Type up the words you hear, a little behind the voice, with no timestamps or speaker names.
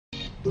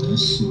That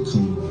shit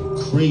coming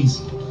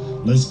crazy.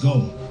 Let's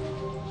go.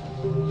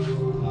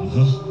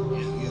 Uh-huh.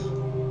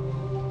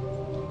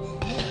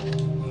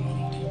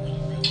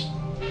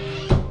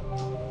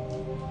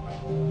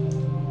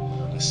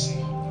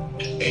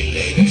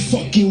 I'm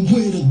fucking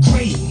with a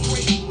great.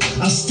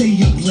 I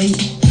stay up late,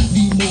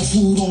 need more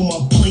food on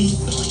my plate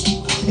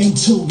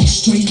until we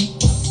straight.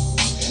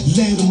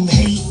 Let them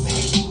hate,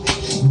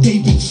 they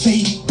been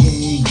fake. Yeah,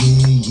 yeah,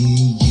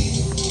 yeah,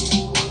 yeah.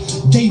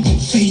 They been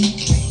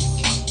fake.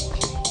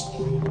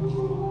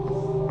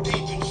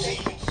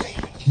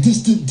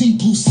 This the deep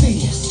blue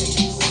sea.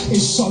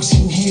 It's sharks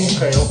in here.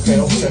 Okay.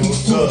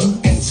 What's good?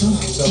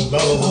 What's up,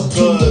 What's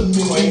good?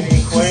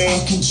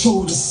 Queen.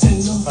 Control the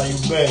center. How you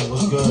been?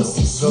 What's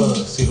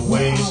good? See the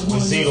waves.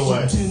 Where's Zeta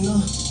at?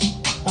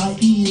 I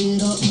eat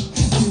it up.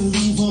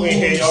 We in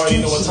here. You already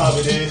know what time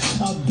it is.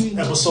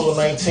 Episode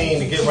 19.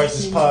 To get right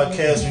this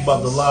podcast, we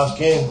about to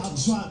lock in. I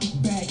drop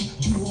back.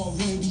 You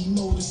already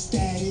know the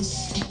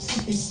status.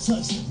 It's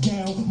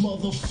touchdown,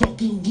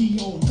 motherfucker. We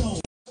on go.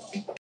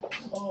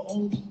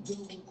 Only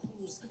building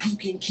crews. You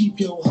can keep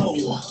your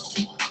hoe.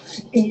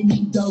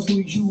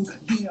 NEW,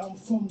 yeah, I'm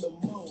from the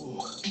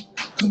mo.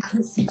 Come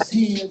Chrissy's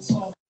hands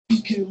off,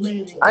 you can let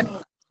it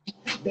go.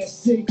 That's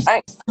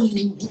 16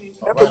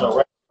 with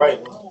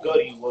right.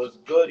 What's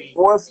goody?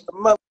 What's the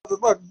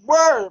motherfucking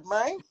word,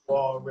 man? You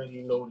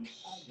already know the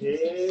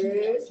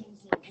shit.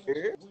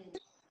 Yeah.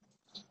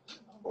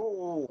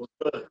 Oh,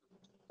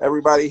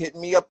 everybody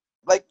hitting me up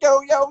like, yo,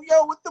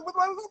 what's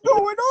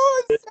going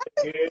on?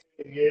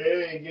 Yeah.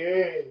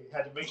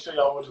 Had to make sure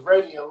y'all was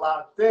ready and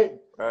locked in.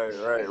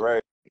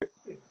 Right.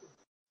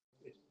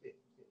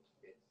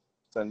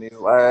 Send these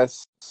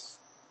last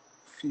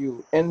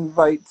few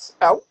invites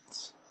out.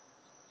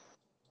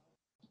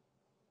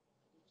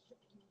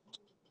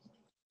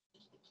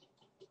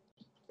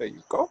 There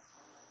you go.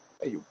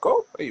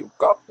 Everybody.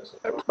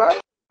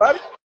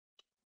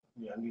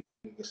 Yeah, I need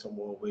to get some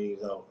more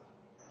waves out.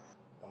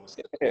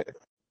 Yeah.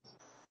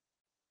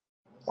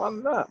 Why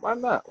not?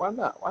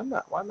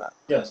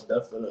 Yes,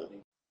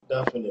 definitely.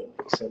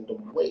 Send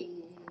them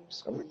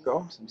waves. There we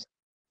go.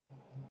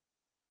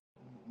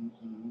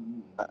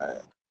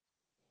 Right.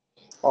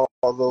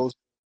 All those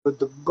good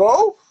to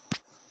go.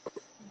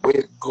 Way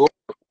to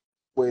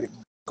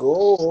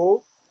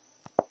go.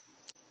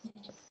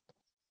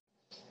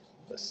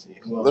 Let's see.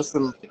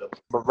 Listen,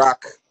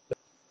 Barack.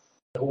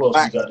 Who else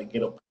we got to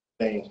get up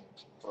thing?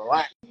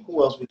 Barack.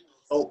 Who else we?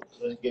 Oh,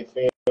 let's get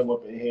fam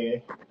up in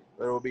here.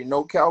 There will be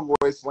no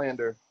cowboy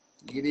slander.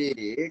 Get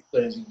it.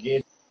 Let's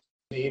get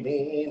it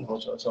in.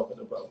 What y'all talking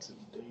about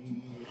today?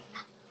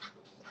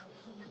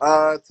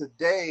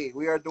 Today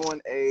we are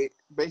doing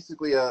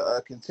basically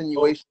a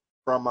continuation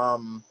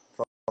from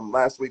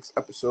last week's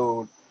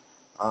episode.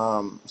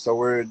 So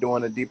we're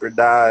doing a deeper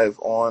dive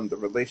on the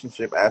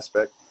relationship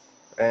aspect,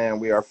 and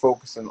we are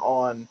focusing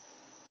on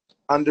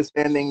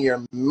understanding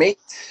your mate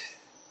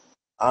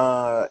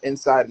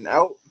inside and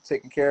out,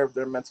 taking care of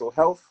their mental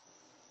health,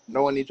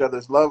 knowing each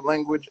other's love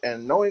language,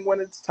 and knowing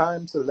when it's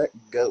time to let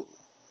go.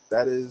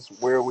 That is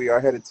where we are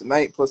headed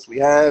tonight. Plus, we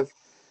have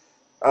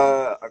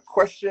a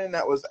question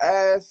that was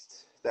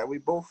asked that we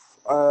both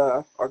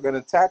are going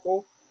to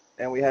tackle,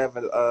 and we have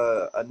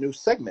a new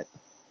segment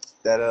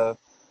that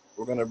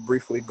we're going to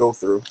briefly go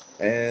through,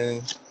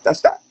 and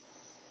that's that.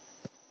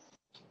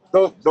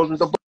 Those are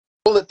the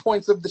bullet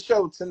points of the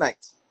show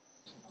tonight.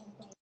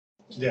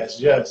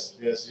 Yes.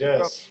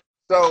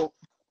 So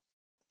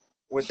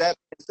with that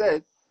being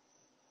said,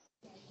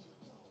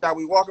 shall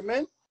we walk them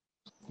in?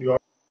 You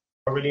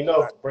already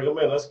know. Bring them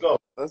in. Let's go.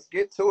 Let's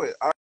get to it.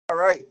 All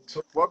right.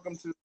 Welcome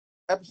to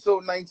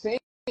episode 19.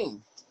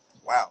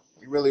 Wow.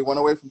 We really went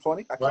away from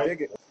 20. I can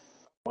dig it.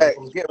 Hey,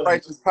 Get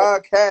Righteous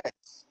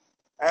Podcast.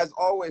 As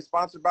always,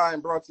 sponsored by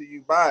and brought to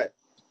you by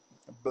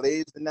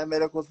Blaze and Net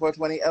Medicals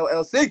 420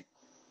 LLC,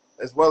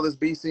 as well as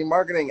BC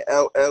Marketing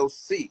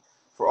LLC,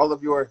 for all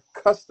of your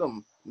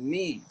custom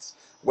needs,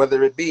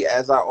 whether it be,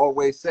 as I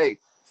always say,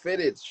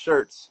 fitted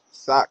shirts,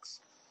 socks,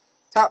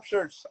 top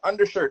shirts,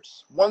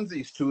 undershirts,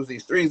 onesies,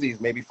 twosies,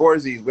 threesies, maybe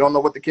foursies. We don't know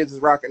what the kids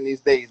is rocking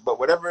these days, but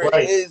whatever it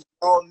is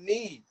y'all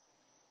need,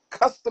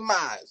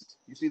 customized.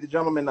 You see the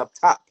gentleman up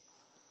top,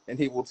 and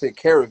he will take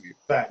care of you.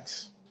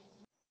 Facts.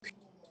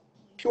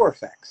 Pure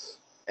facts.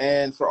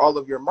 And for all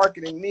of your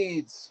marketing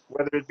needs,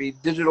 whether it be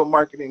digital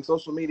marketing,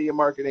 social media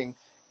marketing,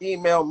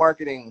 email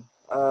marketing,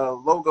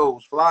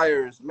 logos,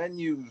 flyers,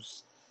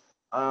 menus,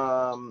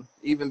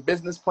 even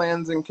business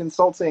plans and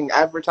consulting,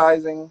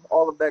 advertising,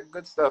 all of that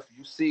good stuff,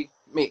 you see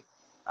me.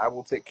 I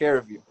will take care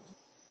of you.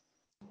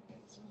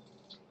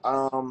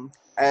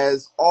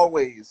 As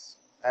always,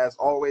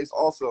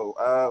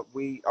 also,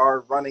 we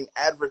are running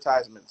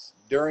advertisements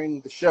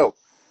during the show.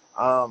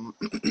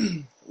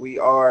 We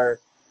are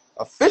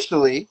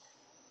officially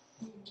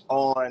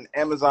on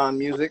Amazon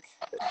Music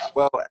as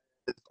well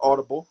as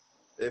Audible,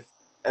 if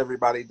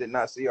everybody did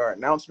not see our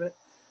announcement.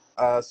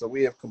 So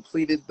we have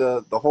completed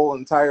the whole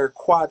entire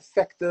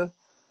quadfecta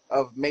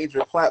of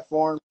major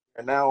platforms.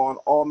 We're now on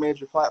all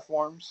major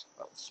platforms.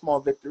 Small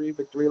victory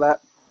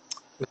lap.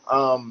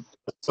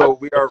 So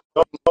we are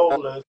Let's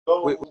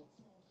we, go.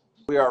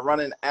 we are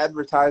running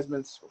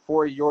advertisements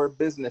for your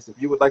business.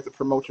 If you would like to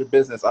promote your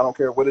business, I don't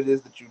care what it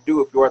is that you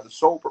do. If you are the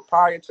sole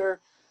proprietor,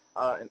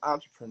 an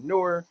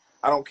entrepreneur,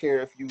 I don't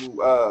care if you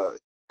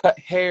cut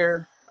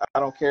hair. I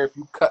don't care if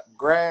you cut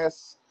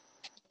grass.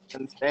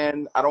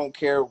 And I don't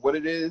care what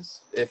it is.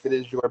 If it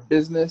is your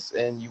business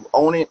and you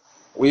own it,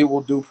 we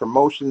will do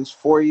promotions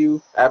for you,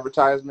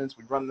 advertisements.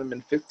 We run them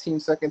in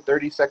 15-second,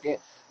 30-second,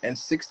 and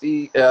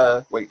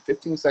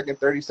 15-second,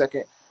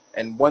 30-second,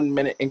 and 1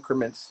 minute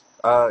increments.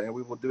 And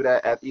we will do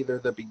that at either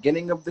the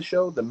beginning of the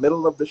show, the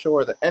middle of the show,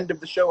 or the end of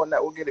the show, and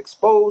that will get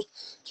exposed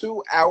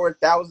to our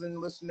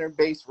 1,000 listener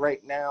base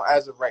right now,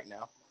 as of right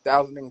now,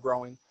 1,000 and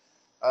growing.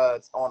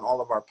 It's on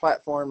all of our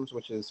platforms,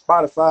 which is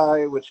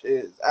Spotify, which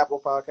is Apple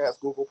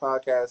Podcasts, Google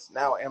Podcasts,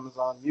 now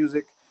Amazon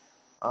Music,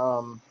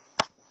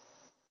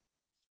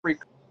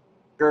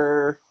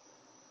 Spreaker,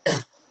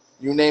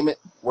 you name it,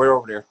 we're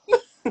over there.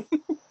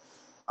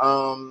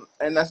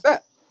 And that's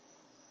that.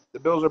 The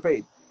bills are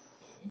paid.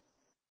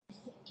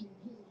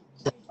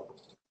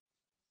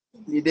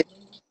 You did.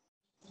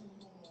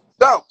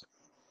 So,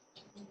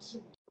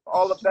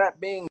 all of that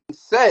being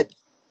said,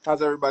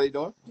 how's everybody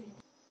doing?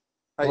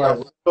 How Right.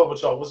 What's good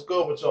with y'all? What's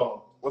good with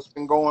y'all? What's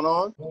been going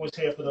on? Who was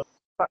here for the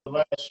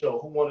last show?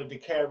 Who wanted to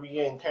carry in?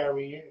 You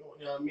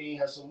know what I mean?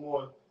 Had some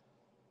more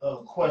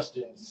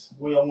questions.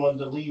 Where I wanted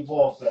to leave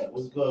off at?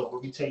 What's good? Where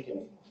we taking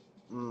it?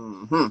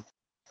 Mm-hmm.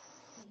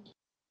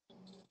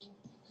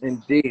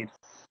 Indeed.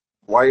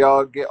 While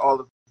y'all get all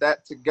of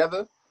that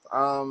together,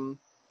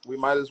 we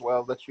might as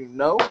well let you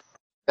know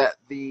that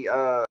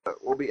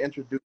we'll be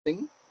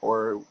introducing,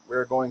 or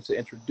we're going to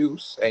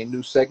introduce a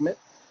new segment.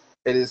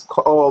 It is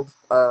called,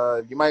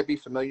 you might be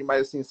familiar, you might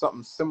have seen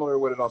something similar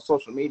with it on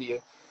social media,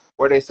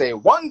 where they say,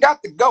 one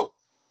got to go,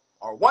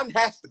 or one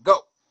has to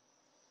go.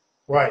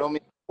 Right. You know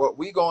what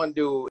we going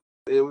to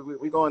do,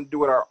 we going to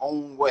do it our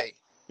own way.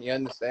 You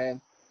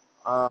understand?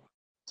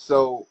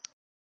 So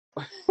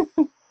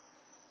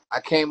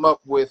I came up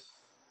with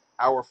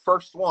our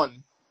first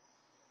one,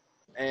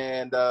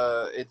 and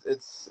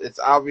it's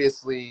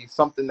obviously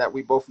something that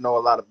we both know a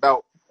lot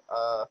about.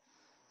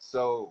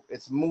 So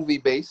it's movie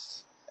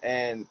based,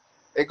 and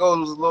it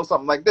goes a little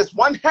something like this: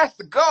 one has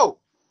to go.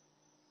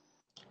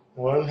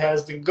 One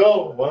has to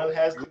go. One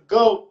has to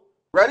go.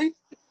 Ready?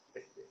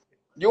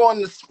 You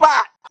on the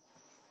spot.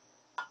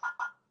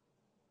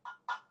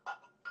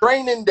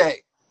 Training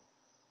Day.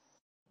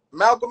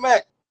 Malcolm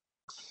X.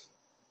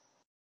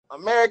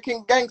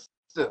 American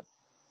Gangster.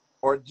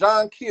 Or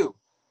John Q.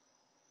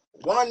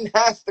 One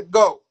has to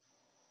go.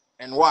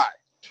 And why?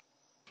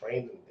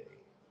 Training Day.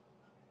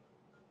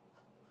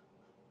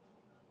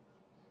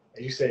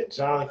 And you said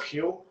John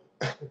Q?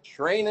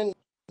 Training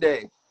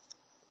Day.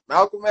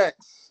 Malcolm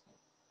X.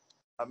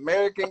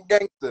 American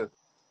Gangster.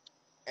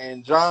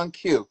 And John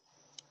Q.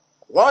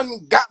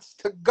 One gots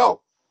to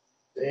go.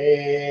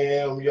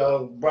 Damn,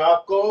 young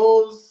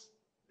Broncos.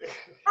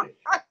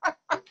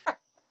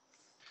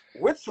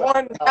 Which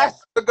one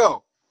has to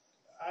go?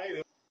 I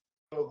ain't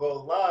even gonna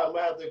lie. I'm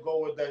gonna have to go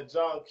with that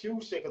John Q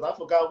shit because I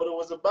forgot what it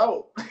was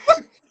about.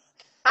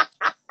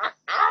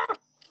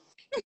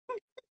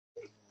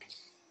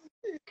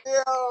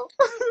 Yo.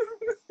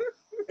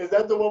 Is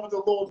that the one with the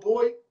little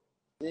boy?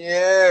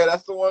 Yeah,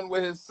 that's the one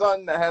with his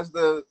son that has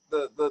the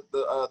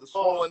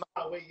swollen.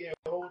 Oh, wait, yeah,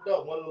 hold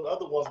up. One of the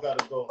other ones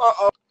gotta go.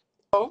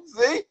 Oh,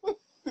 see?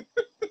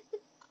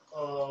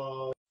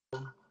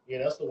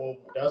 Yeah, that's the one.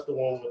 That's the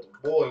one with the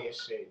boy and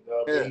shit. You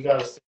know what I mean? Yeah. You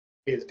gotta say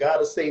the kids.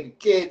 Gotta say the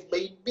kids,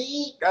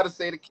 baby. Gotta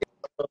say the kids.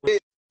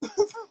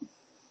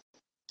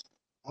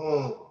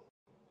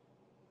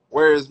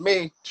 Whereas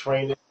me,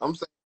 Training I'm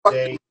saying fuck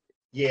Day.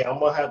 Yeah, I'm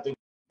gonna have to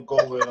go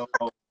with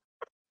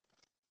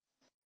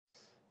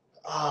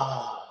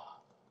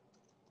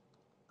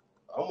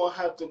I'm gonna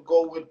have to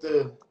go with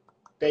the.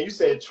 Then you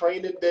said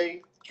Training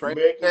Day, Training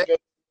American Day,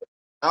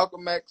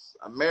 Malcolm X,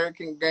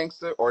 American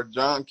Gangster, or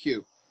John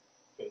Q.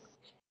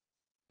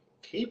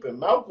 Keeping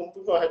Malcolm,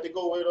 we're gonna have to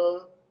go with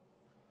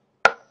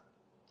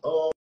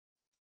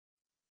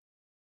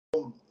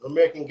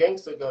American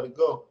Gangster. Gotta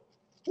go.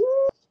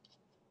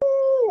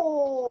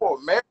 Ooh,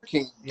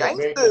 American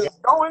Gangster is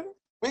going.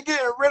 We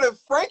getting rid of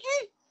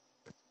Frankie.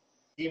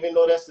 Even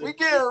though that's we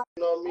getting you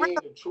know what I mean,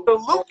 the truth.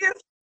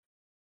 Lucas.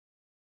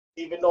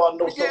 Even though I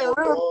know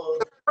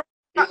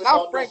some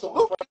of Frank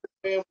Lucas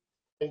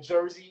in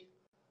Jersey,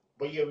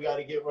 but yeah, we got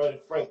to get rid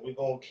of Frank. We're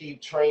gonna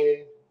keep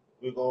training.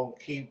 We're gonna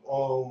keep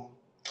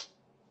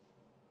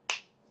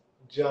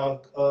John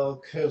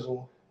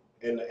Kizzle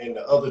in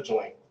the other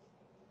joint.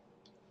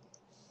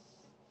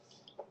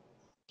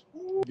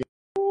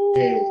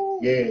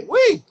 Yeah.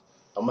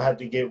 I'm gonna have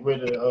to get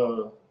rid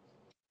of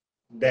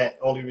that.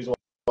 Only reason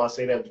why I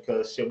say that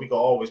because shit, we can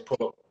always pull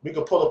up. We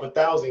can pull up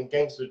 1,000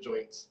 gangster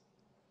joints.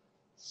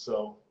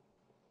 So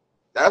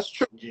that's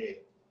true. Yeah,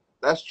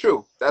 that's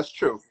true. That's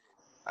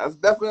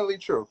definitely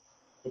true.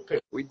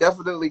 We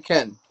definitely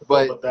can.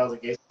 But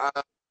 1,000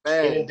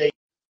 man, they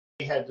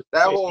had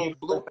that whole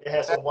blue. They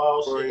had some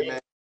wild story, shit. Man.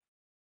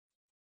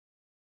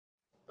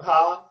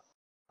 Huh?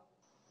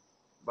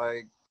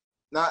 Like,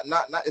 not.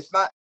 It's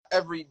not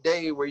every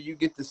day where you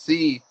get to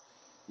see,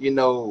 you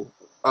know,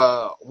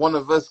 one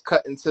of us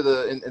cut into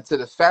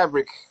the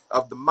fabric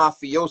of the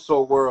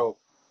mafioso world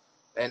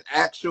and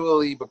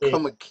actually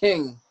become a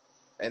king,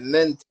 and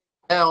then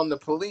take down the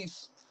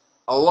police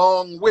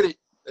along with it.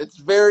 It's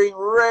very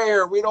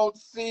rare. We don't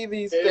see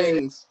these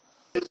things,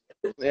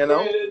 you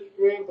know.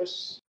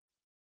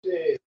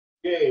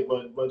 Yeah,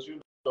 but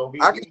you know,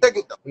 I can take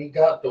it though. we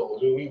got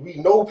those.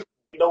 We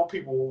know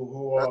people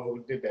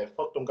who did that.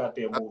 Fuck them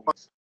goddamn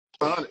movies.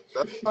 100.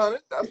 That's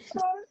 100. That's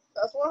 100.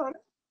 That's 100.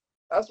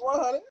 That's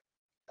 100.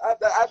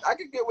 I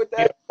can get with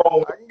that.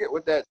 Yeah, I can get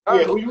with that.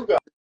 yeah, who you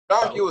got?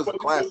 John Q is a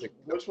classic.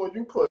 Which one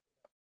you put?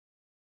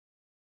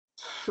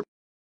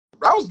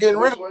 I was getting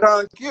rid of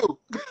John Q.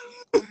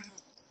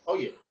 Oh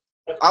yeah.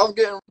 I was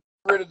getting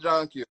rid of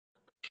John Q.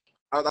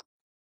 I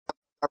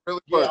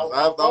really was.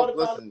 I was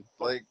listening.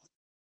 Like,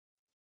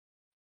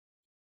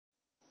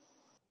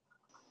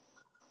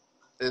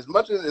 as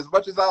much as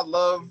I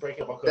love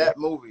that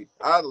movie,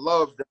 I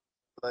love that.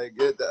 Like,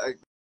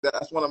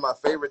 that's one of my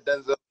favorite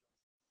Denzel.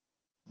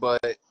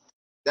 But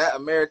that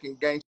American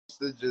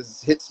Gangster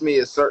just hits me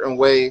a certain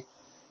way.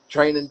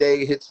 Training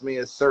Day hits me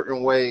a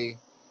certain way,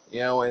 you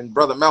know. And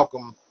Brother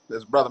Malcolm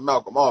is Brother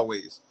Malcolm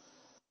always.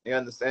 You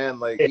understand?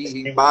 Like,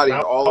 he bodied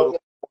all of the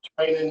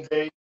Training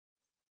Day.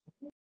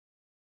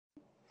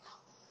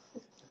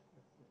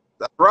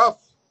 That's rough.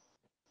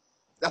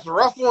 That's a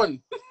rough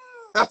one.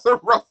 That's a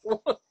rough one.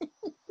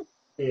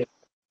 Yeah.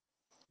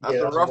 That's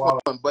a rough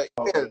one. But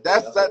yeah,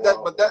 that's what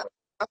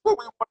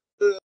we wanted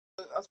to.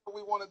 That's what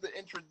we wanted to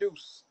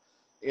introduce,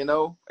 you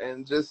know.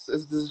 And this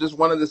is just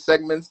one of the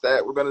segments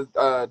that we're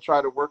gonna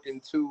try to work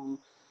into,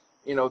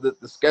 you know,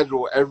 the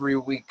schedule every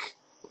week,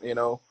 you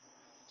know,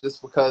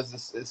 just because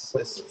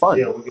it's fun.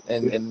 Yeah,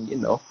 and you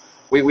know,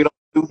 we don't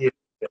do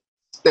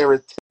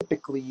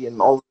stereotypically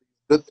and all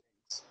good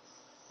things.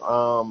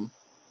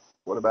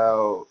 What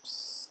about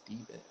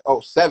Steven? Oh,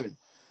 7.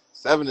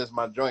 7 is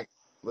my joint.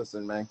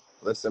 Listen, man.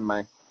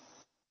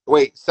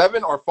 Wait,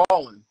 7 or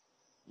Fallen?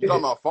 You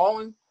talking about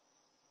Fallen?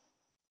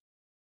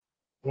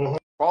 Mm-hmm.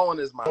 Fallen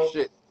is my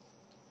shit.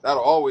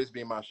 That'll always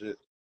be my shit.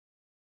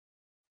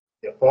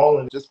 Yeah,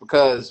 Fallen. Just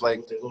because,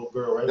 like, the little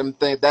girl, right? them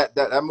things that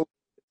movie,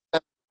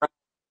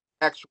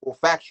 actual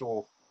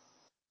factual.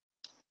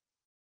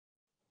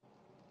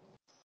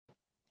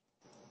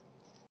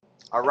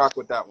 I rock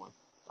with that one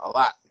a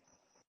lot,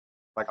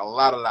 like a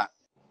lot.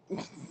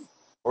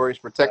 Or he's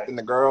protecting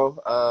the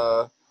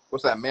girl.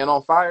 What's that? Man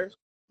on Fire.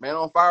 Man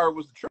on Fire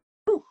was the truth.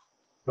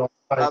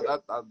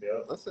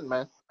 Listen,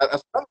 man.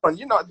 That's fun.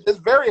 You know, it's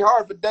very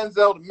hard for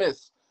Denzel to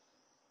miss.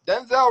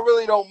 Denzel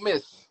really don't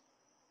miss.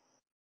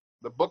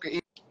 The Book of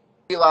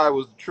Eli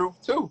was the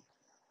truth too.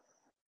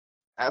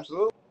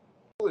 Absolutely.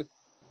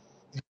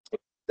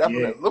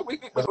 Definitely. Yeah. Look, we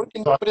can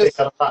do this.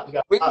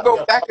 We can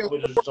go back and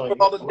forth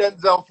with all the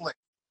Denzel flicks.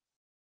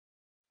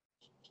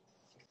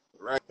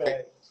 Right.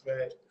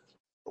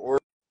 Word.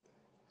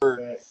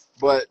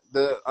 But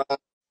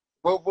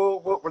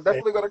we're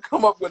definitely gonna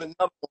come up with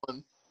another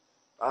one.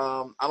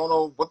 I don't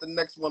know what the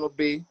next one will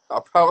be.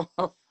 I'll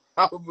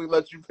probably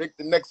let you pick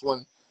the next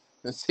one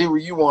and see where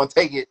you want to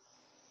take it.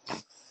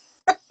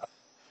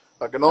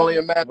 I can only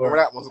imagine where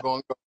that one's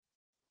going to go.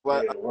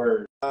 But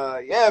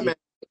yeah, man,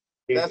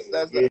 that's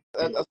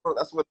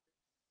what.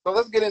 So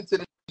let's get into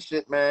this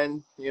shit,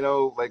 man. You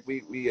know, like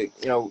we you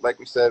know, like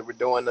we said, we're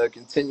doing a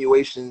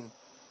continuation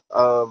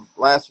of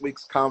last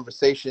week's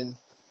conversation.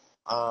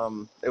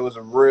 It was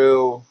a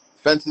real.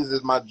 Fences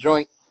is my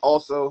joint.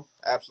 Also,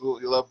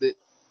 absolutely loved it.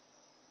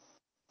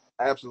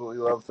 Absolutely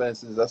love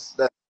Fences. That's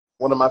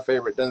one of my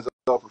favorite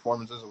Denzel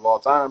performances of all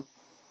time.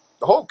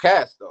 The whole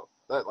cast, though,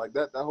 that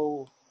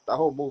whole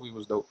movie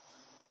was dope.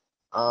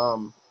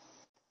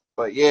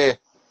 But yeah,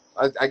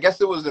 I guess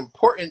it was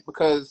important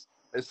because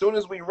as soon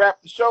as we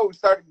wrapped the show, we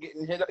started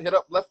getting hit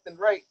up left and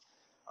right.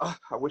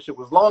 I wish it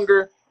was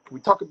longer. Can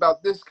we talk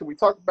about this? Can we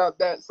talk about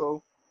that?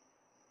 So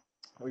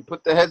we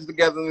put the heads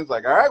together and it's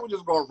like, all right, we're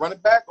just going to run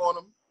it back on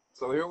them.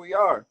 So here we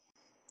are.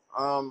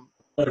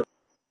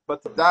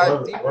 But to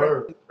dive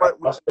deeper,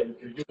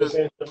 you just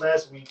said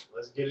last week.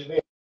 Let's get it in.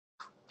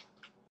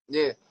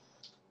 Yeah.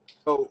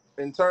 So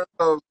in terms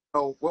of, you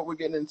know, what we're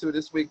getting into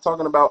this week,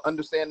 talking about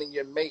understanding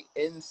your mate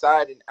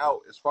inside and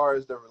out as far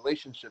as the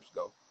relationships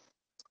go.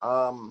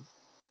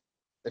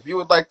 If you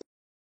would like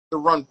to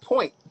run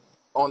point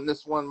on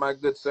this one, my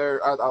good sir,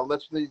 I'll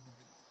let you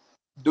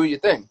do your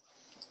thing,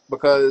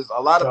 because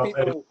a lot of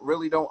people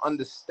really don't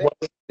understand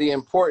the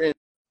importance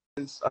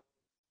of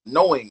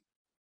knowing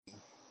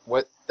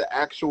what the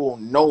actual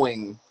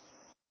knowing,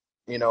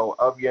 you know,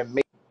 of your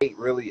mate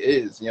really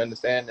is. You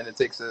understand? And it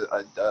takes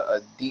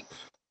a deep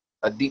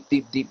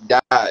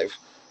dive.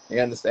 You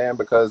understand?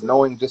 Because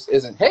knowing just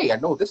isn't, hey, I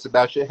know this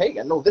about you. Hey,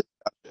 I know this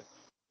about you.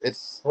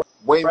 It's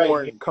way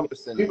more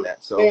encompassing than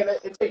that. So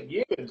it takes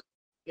years.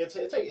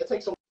 It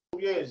takes some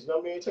years. You know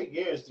what I mean? It takes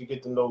years to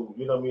get to know.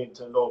 You know what I mean?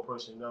 To know a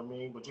person. You know what I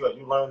mean? But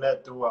you learn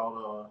that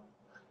throughout.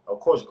 Of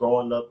course,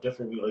 growing up,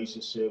 different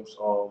relationships.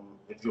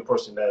 If you're a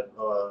person that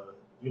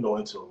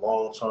into the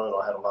long term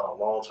or had a lot of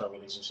long term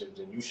relationships,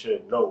 then you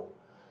should know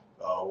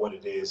what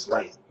it is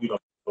like.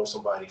 Know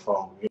somebody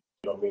from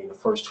the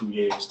first 2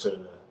 years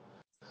to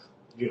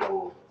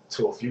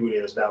to a few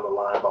years down the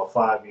line, about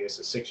 5 years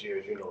to 6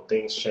 years.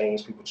 Things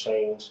change, people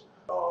change.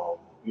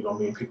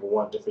 People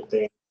want different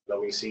things.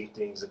 See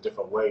things a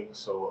different way.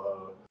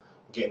 So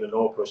getting to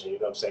know a person,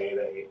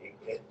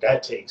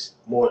 that takes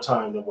more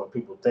time than what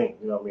people think.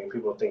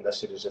 People think that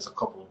shit is just a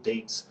couple of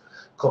dates,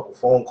 couple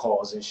phone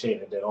calls and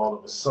shit, and then all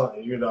of a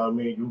sudden, you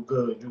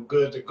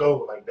good to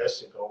go. Like that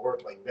shit don't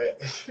work like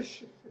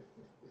that.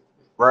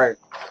 Right.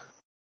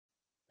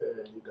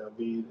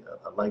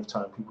 A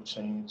lifetime. People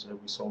change every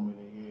so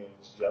many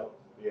years.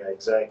 Yeah,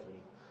 exactly.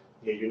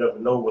 Yeah, you never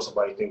know what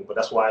somebody thinks, but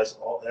that's why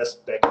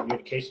that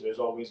communication is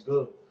always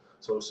good.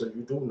 So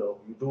you do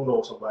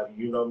know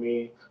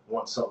somebody.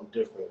 Want something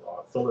different,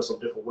 or feeling some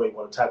different way,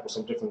 want to tackle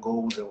some different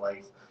goals in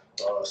life,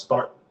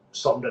 start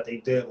something that they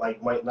did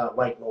like might not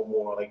like no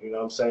more. Like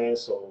what I'm saying.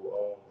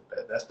 So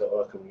that's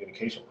the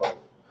communication part.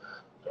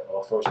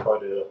 The first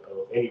part of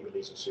any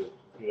relationship.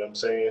 You know what I'm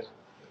saying?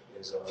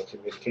 Is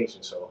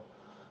communication. So.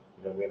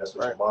 That's with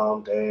Right. your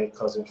mom, dad,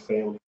 cousin,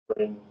 family,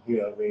 friend.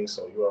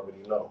 So you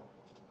already know.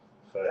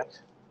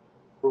 Facts.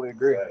 Fully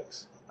agree.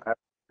 Facts. I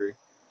agree.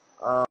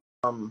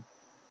 Um,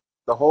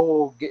 the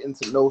whole getting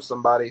to know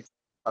somebody,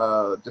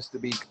 just to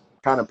be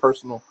kind of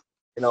personal.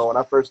 When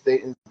I first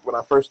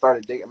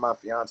started dating my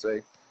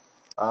fiance,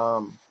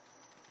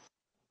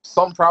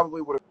 some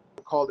probably would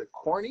have called it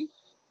corny,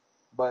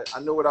 but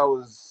I knew what I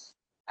was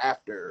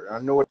after. I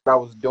knew what I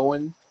was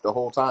doing the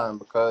whole time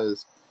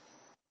because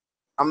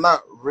I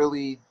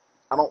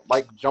don't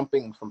like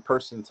jumping from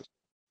person to,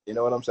 you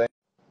know what I'm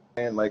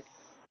saying? Like,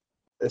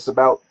 it's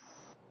about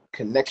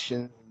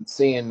connection,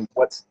 seeing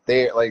what's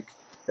there. Like,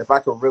 if I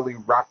could really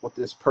rock with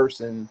this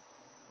person,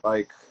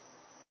 like,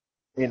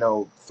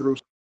 through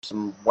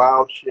some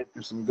wild shit,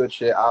 through some good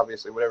shit,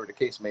 obviously, whatever the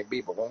case may be.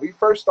 But when we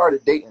first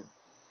started dating,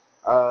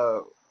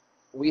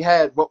 we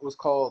had what was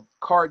called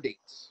car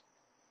dates.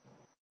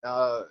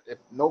 If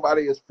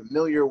nobody is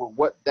familiar with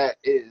what that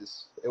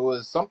is, it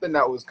was something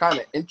that was kind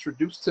of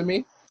introduced to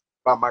me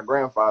by my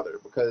grandfather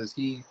because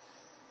he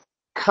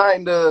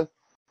kind of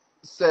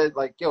said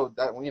like, yo,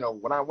 that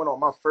when I went on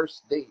my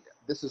first date,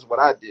 this is what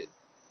I did.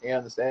 You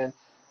understand?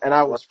 And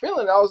I was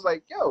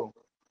like, yo,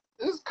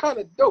 this is kind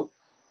of dope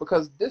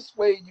because this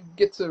way you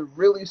get to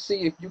really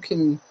see if you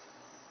can,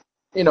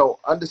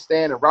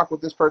 understand and rock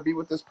with this person, be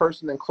with this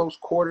person in close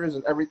quarters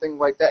and everything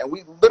like that. And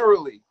we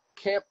literally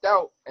camped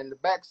out in the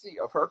back seat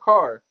of her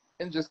car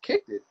and just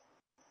kicked it.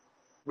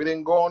 We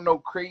didn't go on no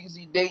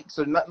crazy dates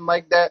or nothing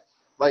like that.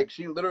 Like,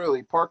 she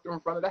literally parked in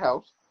front of the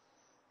house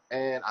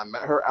and I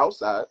met her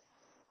outside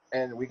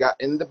and we got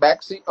in the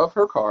back seat of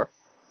her car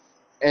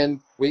and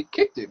we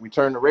kicked it. We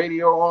turned the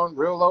radio on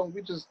real low.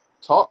 We just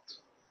talked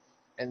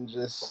and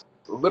just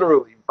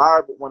literally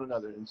vibe with one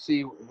another and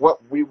see what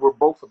we were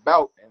both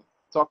about and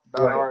talked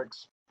about our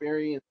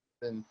experience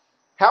and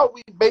how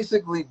we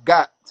basically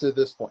got to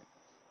this point.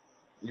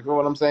 You feel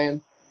what I'm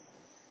saying?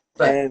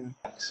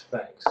 Facts.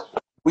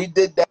 We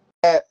did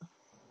that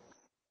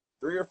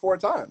 3 or 4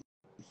 times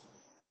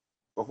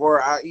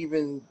before I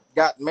even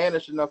got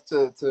managed enough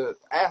to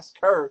ask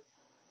her,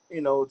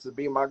 to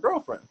be my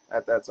girlfriend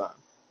at that time.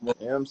 You know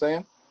what I'm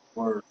saying?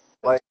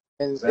 Like,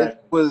 and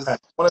it was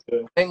one of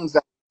the things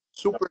that was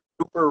super,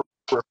 super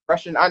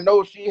refreshing. I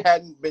know she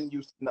hadn't been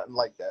used to nothing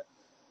like that.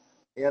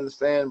 You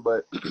understand?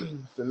 But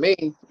for me,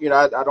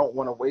 I don't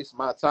want to waste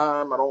my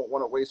time. I don't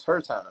want to waste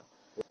her time.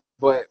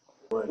 But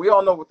we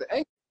all know what the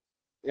aim is.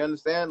 You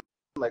understand?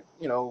 Like,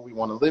 we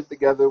want to live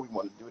together. We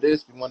want to do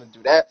this. We want to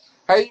do that.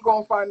 How are you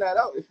going to find that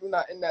out if you're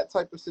not in that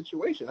type of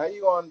situation? How are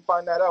you going to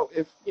find that out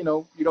if, you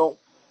don't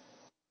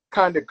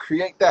kind of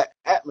create that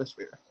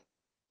atmosphere?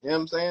 You know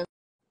what I'm saying?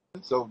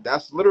 So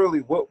that's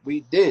literally what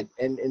we did.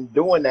 And in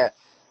doing that,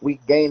 we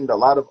gained a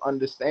lot of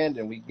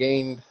understanding. We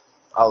gained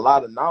a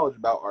lot of knowledge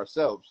about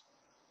ourselves.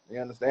 You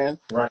understand?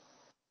 Right.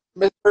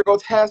 Mr.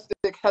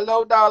 Gotastic,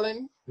 hello,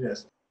 darling.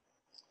 Yes,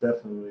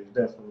 definitely.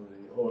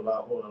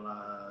 Hola.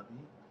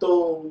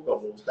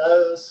 ¿Cómo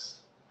estás?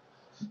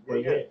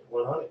 Yeah,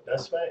 100.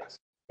 That's facts.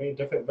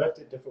 Different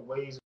method, different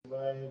ways,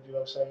 man. You know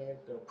what I'm saying?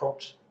 The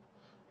approach.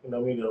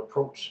 The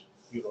approach.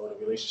 The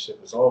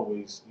relationship is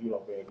always,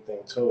 everything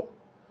too.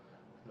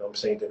 I'm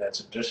saying than that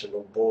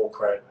traditional bull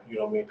crap.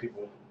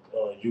 People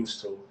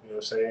used to. You know what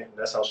I'm saying?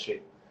 That's how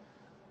shit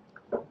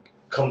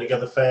come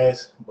together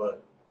fast,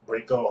 but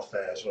break off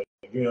fast. Like,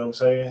 you know what I'm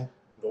saying?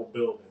 No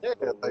building. Yeah,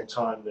 no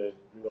time to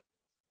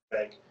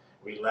back,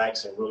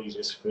 relax and really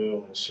just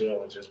feel and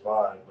chill and just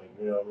vibe. Like,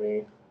 you know what I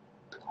mean?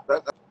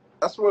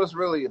 That's what it's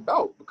really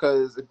about.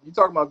 Because if you're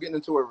talking about getting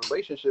into a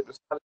relationship, it's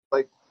kind of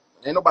like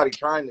ain't nobody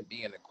trying to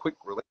be in a quick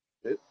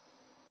relationship.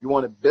 You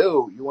want to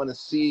build. You want to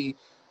see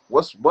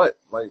what's what,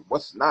 like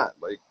what's not.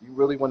 Like, you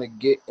really want to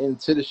get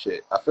into the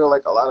shit. I feel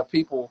like a lot of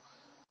people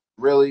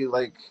really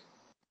like,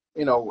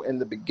 in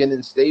the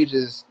beginning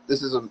stages,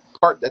 this is a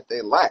part that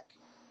they lack.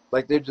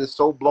 Like, they're just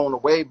so blown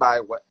away by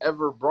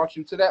whatever brought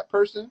you to that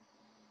person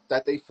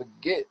that they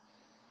forget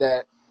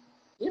that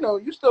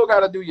you still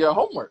got to do your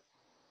homework.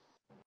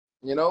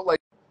 Like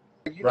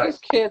you Right.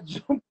 just can't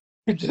jump,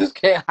 you just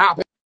can't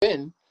hop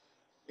in.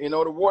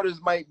 The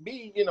waters might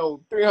be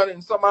 300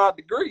 and some odd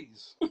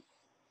degrees.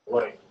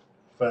 Right.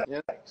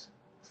 Yeah,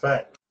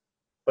 Facts.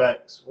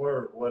 Facts.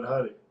 Word.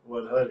 100.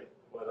 100.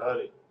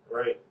 100.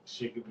 Right.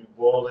 Shit could be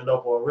boiling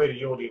up already.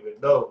 You don't even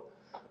know.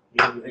 You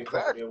don't even come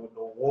exactly. there with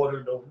no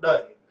water, no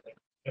nothing.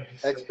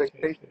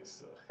 Expectation,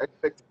 So,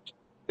 expectation,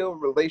 kill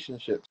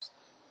relationships.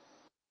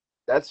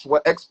 That's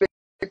what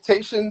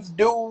expectations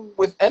do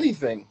with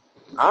anything.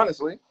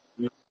 Honestly,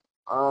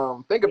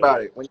 think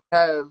about yeah. it. When you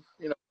have,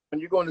 when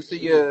you're going to see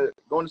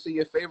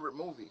your favorite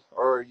movie,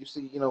 or you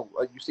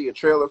see a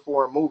trailer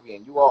for a movie,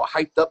 and you all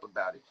hyped up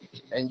about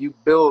it, and you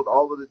build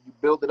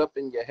it up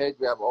in your head.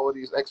 You have all of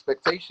these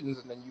expectations,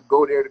 and then you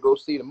go there to go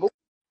see the movie,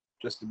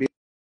 just to be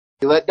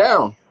let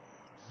down,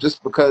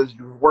 just because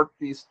you worked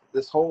this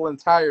whole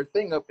entire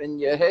thing up in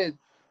your head,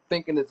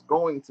 thinking it's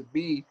going to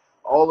be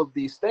all of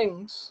these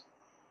things.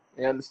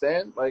 You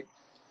understand? Like,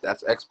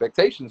 that's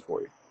expectations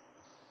for you.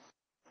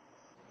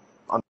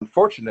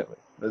 Unfortunately,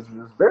 it's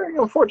very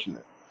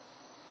unfortunate.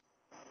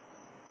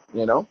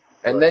 you know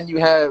and Right. then you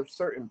have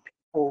certain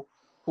people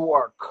who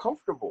are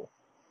comfortable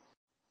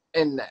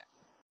in that,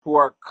 who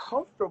are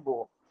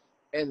comfortable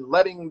in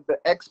letting the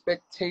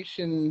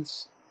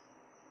expectations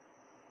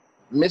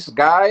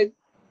misguide,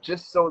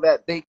 just so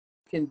that they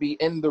can be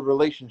in the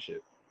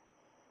relationship.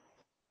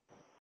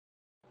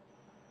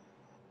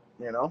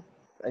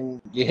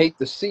 And you hate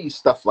to see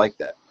stuff like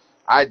that.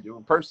 I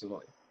do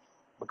personally,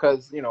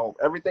 because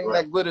everything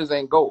Right. that glitters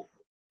ain't gold,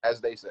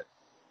 as they say.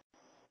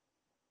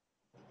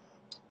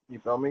 You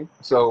feel me?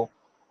 So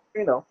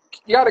you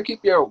got to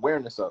keep your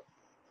awareness up.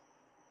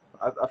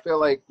 I feel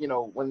like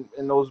when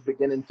in those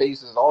beginning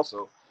phases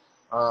also,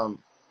 um,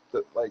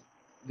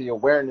 the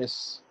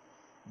awareness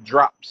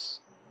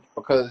drops,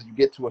 because you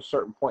get to a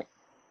certain point.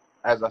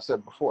 As I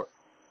said before,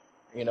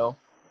 you know,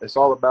 it's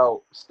all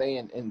about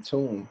staying in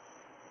tune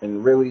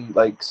and really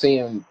like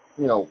seeing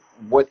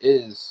what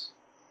is,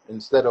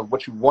 instead of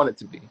what you want it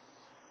to be.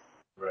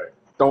 Right.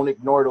 Don't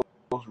ignore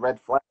those red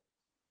flags.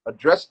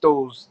 Address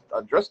those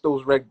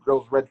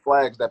red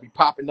flags that be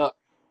popping up,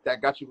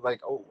 that got you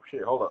like, oh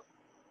shit, hold up.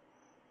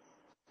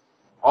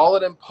 All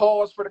of them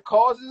pause for the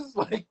causes,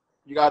 like,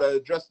 you gotta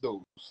address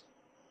those.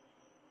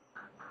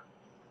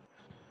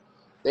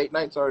 Date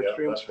nights are Yeah,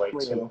 extremely that's right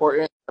too.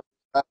 important.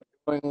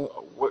 Doing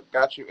what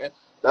got you in.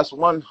 That's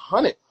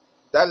 100.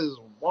 That is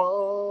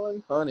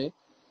 100.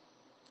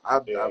 I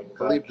Yeah,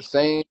 believe the exactly.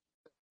 same.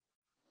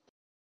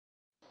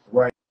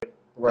 Right. It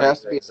Right.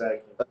 has to be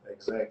Exactly. a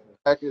Exactly.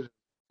 package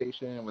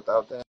patient.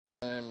 Without them,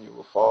 you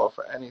will fall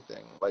for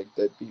anything like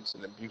deadbeats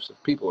and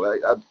abusive people.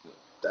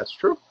 That's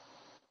true.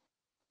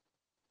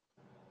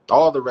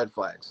 All the red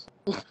flags.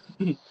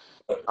 Yeah,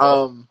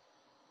 um,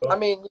 I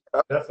mean,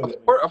 definitely.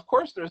 of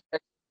course,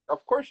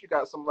 you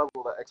got some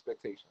level of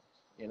expectations.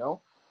 You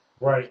know,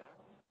 Right.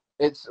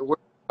 it's where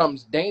it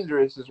becomes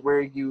dangerous is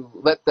where you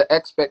let the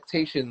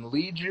expectation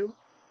lead you,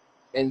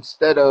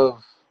 instead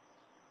of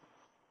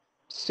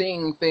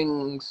seeing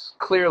things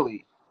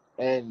clearly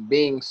and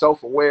being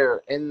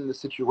self-aware in the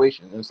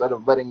situation, instead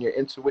of letting your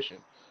intuition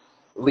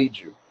lead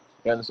you.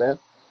 You understand?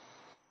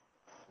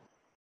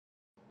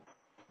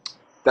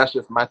 That's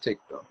just my take,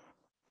 though.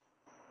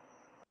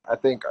 I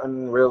think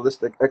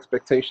unrealistic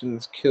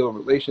expectations kill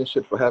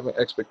relationships, but having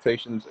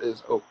expectations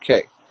is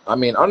okay. I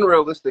mean,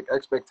 unrealistic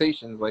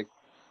expectations, like,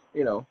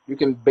 you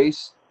can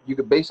base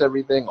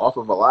everything off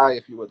of a lie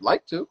if you would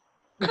like to,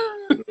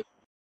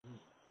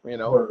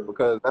 Word.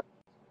 because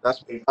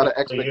that's how the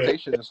Exactly. Yeah.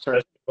 expectations turn. That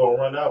shit gonna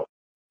run out.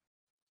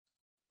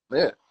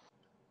 Yeah,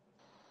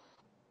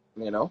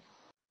 you know,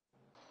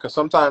 because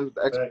sometimes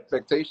the Facts.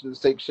 expectations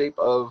take shape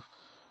of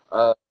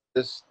uh,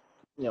 this,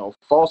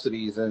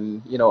 falsities,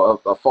 and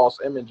a false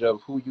image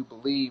of who you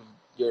believe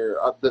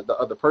the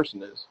other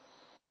person is.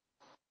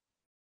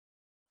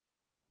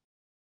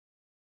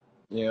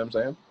 You know what I'm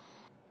saying?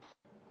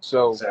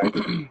 So,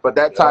 Exactly. but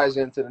that Yeah. ties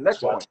into the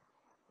That's next why point: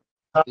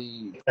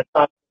 the take that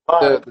time to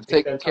vibe. the Take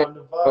taking that care time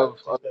to vibe.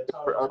 of Take that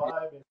time to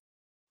vibe. And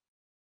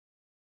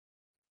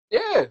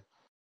yeah,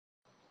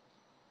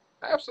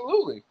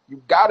 absolutely.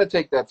 You got to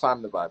take that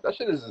time to vibe. That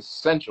shit is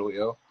essential,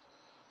 yo.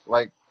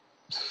 Like,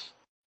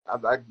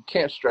 I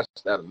can't stress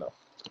that enough.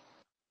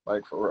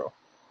 Like, for real.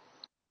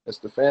 It's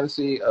the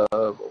fantasy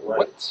of right.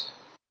 what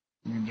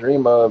you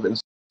dream of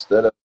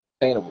instead of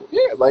attainable.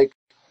 Yeah, like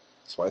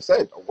that's what I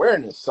said.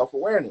 Awareness,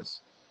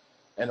 self-awareness,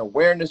 and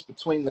awareness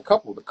between the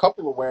couple. The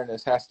couple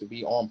awareness has to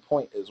be on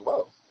point as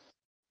well.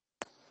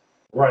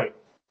 Right.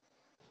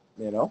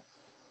 You know,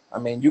 I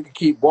mean, you can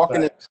keep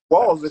walking in Facts.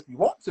 walls Facts. if you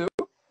want to.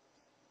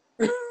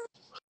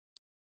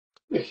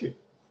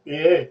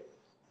 Yeah.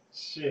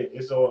 Shit.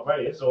 It's on.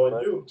 Right. It's on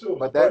but you too. It's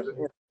but that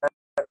personal.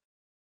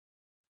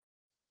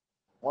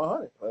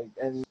 100, like,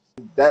 and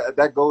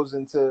that goes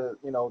into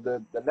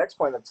the next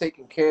point of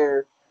taking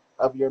care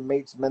of your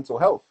mate's mental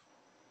health.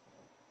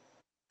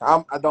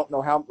 I don't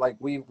know how, like,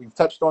 we've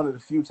touched on it a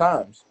few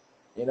times.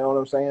 You know what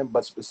I'm saying?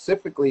 But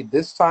specifically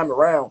this time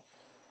around,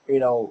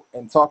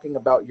 and talking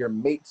about your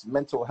mate's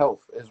mental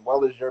health as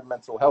well as your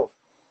mental health,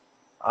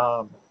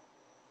 um,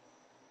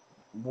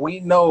 we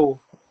know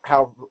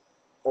how,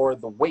 or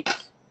the weight,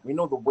 we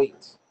know the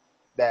weight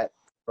that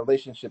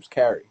relationships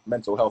carry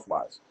mental health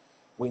wise.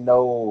 We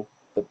know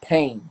the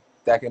pain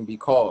that can be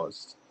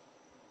caused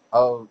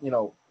of,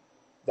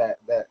 that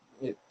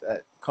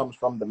comes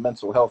from the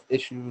mental health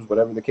issues,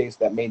 whatever the case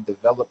that may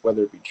develop,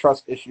 whether it be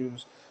trust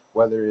issues,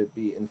 whether it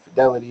be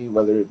infidelity,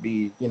 whether it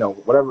be,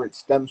 whatever it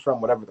stems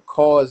from, whatever the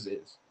cause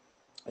is.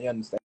 You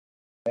understand?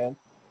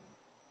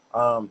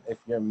 If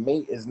your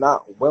mate is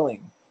not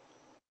willing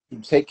to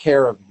take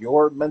care of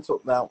your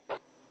mental, now,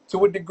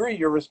 to a degree,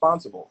 you're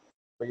responsible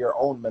for your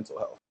own mental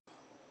health.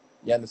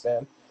 You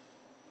understand?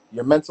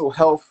 Your mental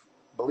health,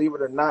 believe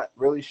it or not,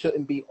 really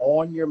shouldn't be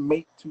on your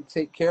mate to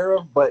take care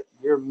of, but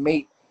your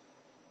mate,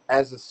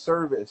 as a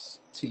service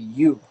to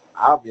you,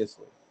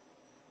 obviously,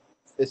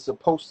 is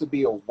supposed to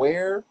be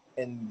aware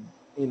and,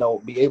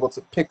 be able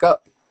to pick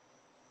up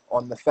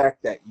on the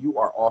fact that you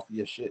are off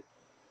your shit.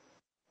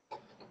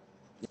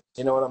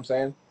 You know what I'm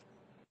saying?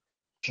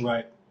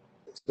 Right.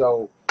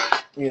 So,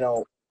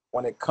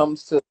 when it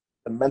comes to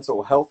the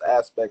mental health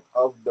aspect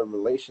of the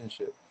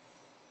relationship,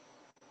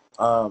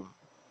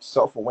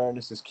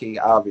 self-awareness is key,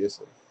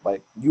 obviously.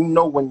 Like,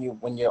 when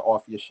you're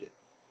off your shit.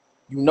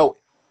 You know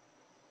it.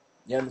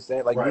 You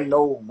understand? Like, Right.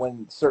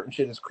 when certain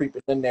shit is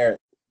creeping in there,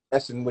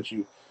 messing with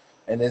you,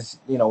 and it's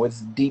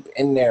deep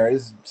in there.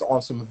 It's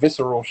on some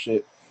visceral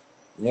shit.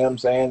 You know what I'm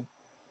saying?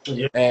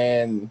 Yeah.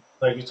 And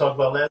like you talked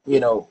about last you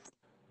know,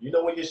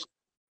 when you're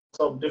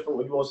something different,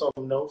 when you want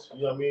something else,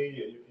 you know what I mean?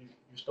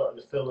 You're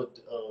starting to feel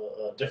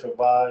a different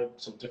vibe,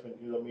 some different,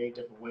 you know what I mean,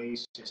 different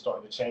ways. Shit's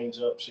starting to change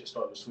up, shit's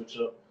starting to switch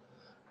up.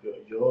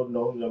 You'll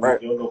know, you know what I mean?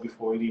 right? You'll know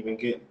before it even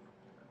get,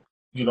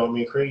 you know what I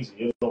mean, crazy.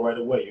 You'll know right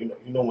away.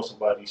 You know when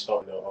somebody's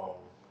starting to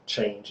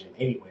change in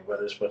any way,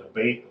 whether it's for the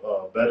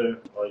better,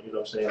 or you know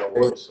what I'm saying, or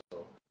worse.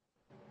 So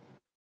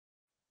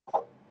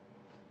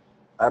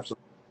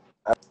Absolutely.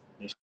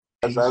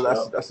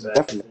 That's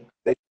definite.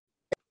 exactly.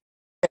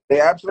 They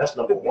absolutely That's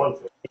number should be. one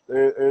for me.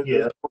 There's Yeah,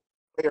 no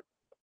way,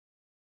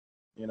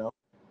 you know,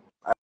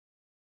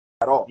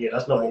 at all. yeah,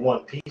 that's number Like,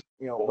 one. Peace,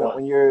 number one.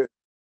 when you're,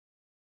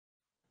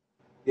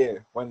 yeah,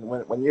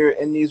 when you're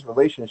in these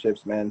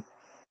relationships, man,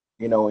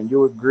 and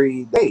you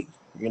agree, hey,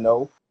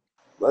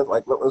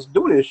 let's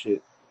do this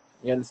shit.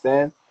 You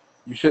understand?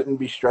 You shouldn't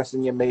be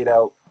stressing your mate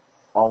out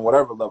on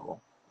whatever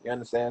level. You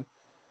understand?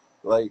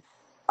 Like,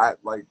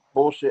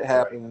 bullshit Right.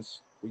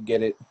 happens. We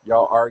get it.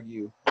 Y'all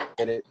argue.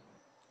 Get it.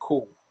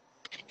 Cool.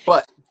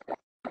 But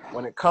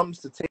when it comes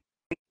to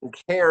taking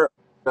care of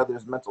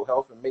others' mental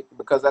health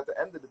because at the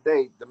end of the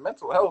day, the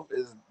mental health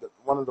is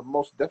one of the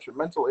most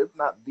detrimental, if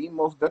not the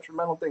most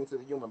detrimental thing to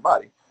the human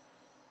body,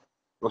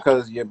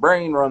 because your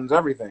brain runs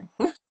everything.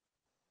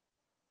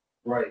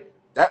 Right.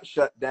 That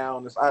shut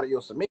down is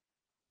adios to me.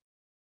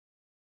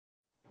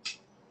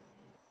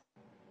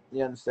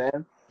 You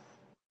understand?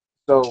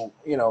 So,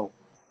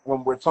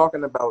 when we're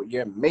talking about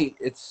your mate,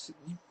 it's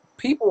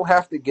people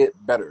have to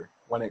get better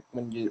when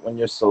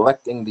you're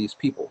selecting these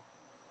people.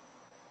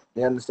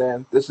 You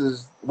understand? This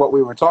is what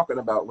we were talking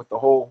about with the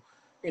whole,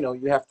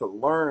 you have to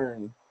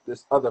learn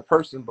this other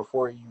person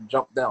before you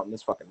jump down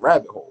this fucking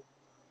rabbit hole.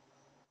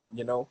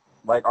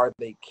 Like, are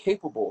they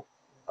capable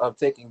of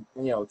taking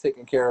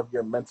care of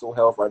your mental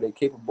health? Are they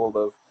capable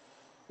of,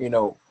 you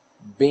know,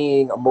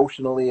 being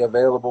emotionally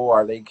available?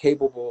 Are they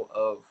capable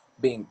of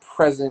being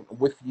present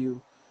with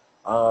you?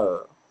 Uh,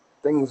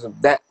 Things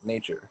of that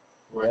nature.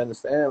 You Right.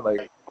 understand?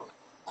 Like,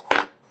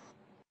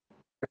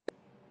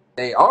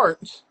 they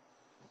aren't,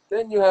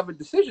 then you have a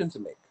decision to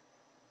make.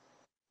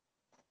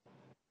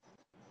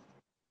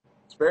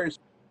 It's very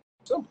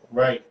simple.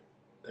 Right.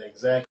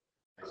 Exactly.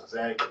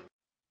 Exactly.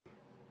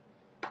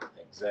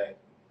 Exactly.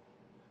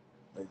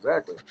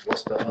 Exactly.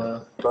 What's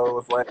the So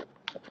it's like,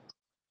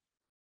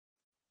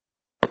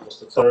 what's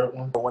the so third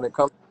one? when it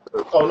comes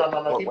to Oh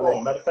no, keep when it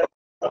going. Matter of fact,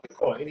 keep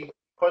going. Any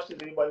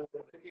questions? Anybody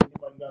want to pick it?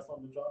 Anybody got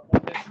something to drop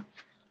on this?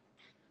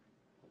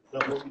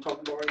 That's what we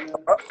talking about right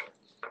now?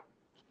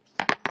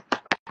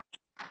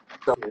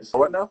 so Yes.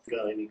 what now? We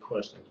got any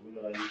questions? We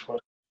got any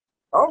questions?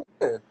 Oh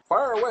yeah,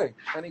 fire away.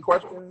 Any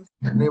questions?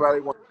 Anybody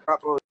want to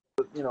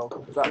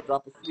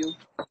drop a few?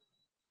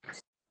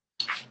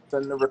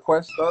 Send the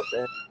request up,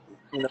 and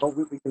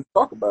we can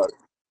talk about it.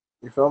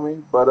 You feel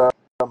me? But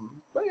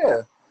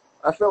yeah,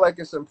 I feel like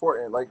it's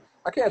important. Like,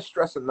 I can't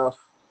stress enough,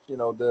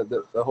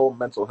 the whole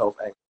mental health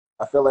angle.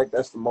 I feel like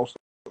that's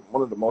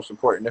one of the most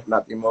important, if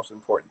not the most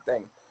important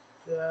thing.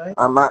 Yeah.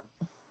 I'm not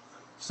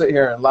sit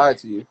here and lie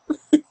to you.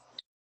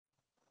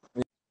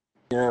 You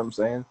know what I'm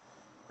saying?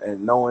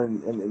 And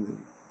knowing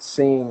and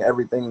seeing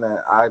everything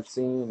that I've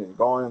seen and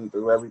going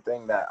through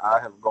everything that I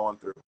have gone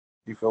through.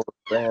 You feel what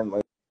I'm saying?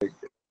 Like,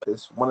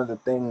 it's one of the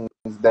things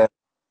that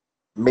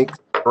makes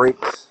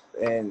breaks,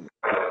 and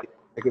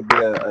it could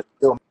be a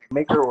deal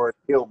maker or a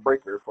deal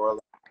breaker for a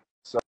lot.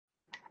 So,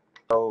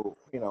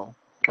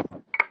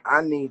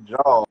 I need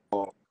y'all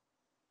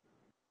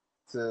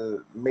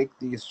to make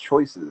these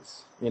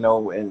choices,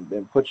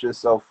 and put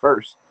yourself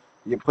first.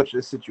 you put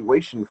your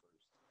situation first.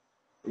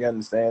 You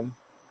understand?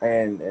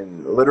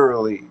 And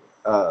literally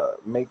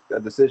make a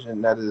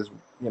decision that is,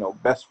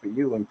 best for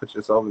you, and put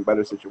yourself in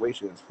better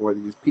situations for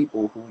these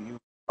people who you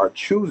are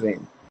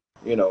choosing,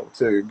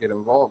 to get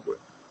involved with.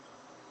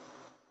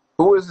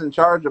 Who is in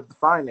charge of the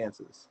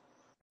finances?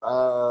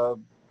 Uh,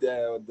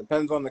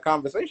 depends on the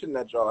conversation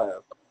that y'all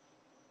have.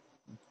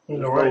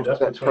 There's Right. no That's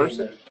set between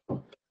person. that.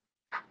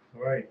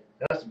 Right.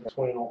 That's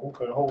between who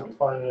can hold the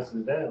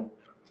finances down.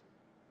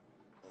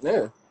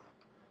 Yeah.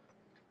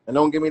 And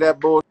don't give me that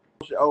bullshit.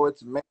 Oh,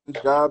 it's a man's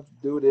job to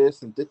do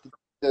this and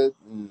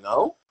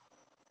no.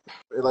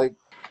 Like,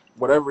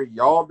 whatever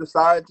y'all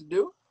decide to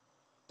do,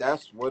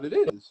 that's what it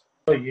is.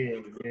 Oh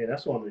yeah.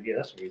 That's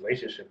that's a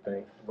relationship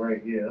thing.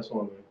 Right. Yeah. That's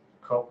on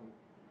the couple.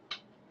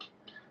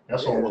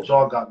 That's on what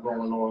y'all got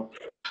going on.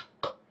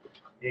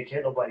 Yeah.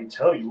 Can't nobody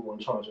tell you who in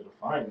charge of the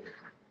finances.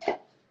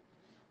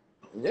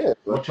 Yeah.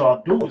 What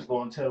y'all do is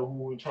going to tell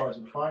who in charge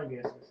of the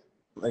finances.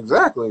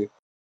 Exactly.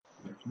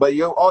 But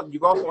you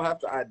also have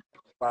to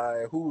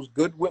identify who's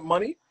good with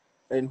money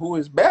and who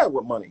is bad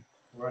with money.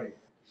 Right.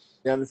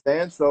 You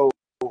understand? So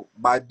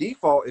by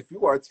default, if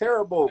you are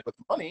terrible with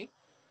money,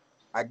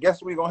 I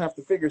guess we're gonna have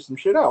to figure some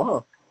shit out,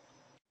 huh?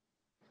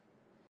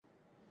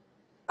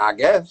 I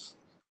guess.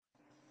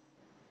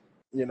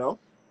 The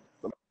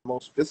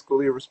most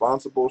fiscally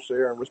responsible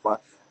share and respond.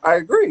 I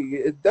agree.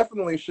 It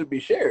definitely should be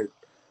shared.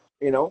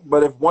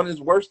 But if one is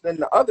worse than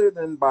the other,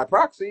 then by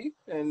proxy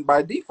and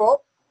by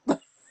default,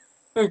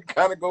 it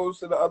kind of goes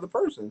to the other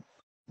person.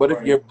 But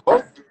if you're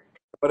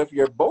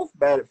both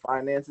bad at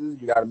finances,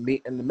 you got to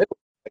meet in the middle.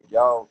 Like,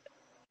 y'all,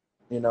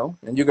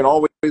 and you can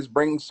always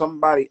bring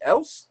somebody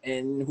else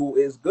in who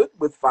is good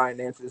with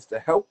finances to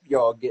help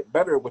y'all get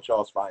better with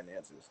y'all's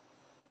finances.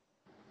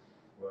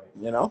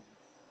 Right.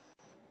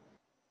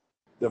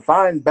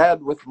 Define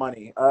bad with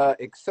money.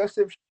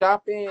 Excessive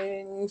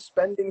shopping,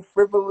 spending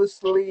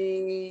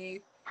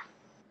frivolously,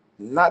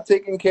 not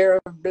taking care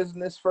of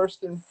business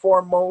first and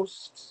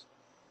foremost,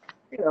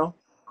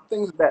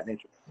 things of that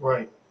nature.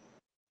 Right.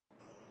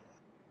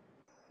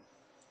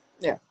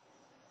 Yeah.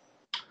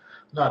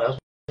 No, that's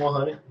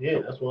 100. Yeah,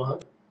 that's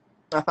 100.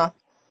 Uh-huh.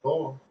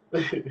 Oh.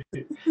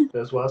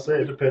 That's why I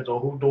said it depends on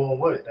who doing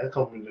what. That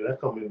come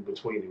in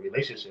between the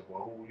relationship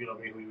or who who you're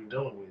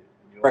dealing with.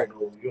 Right.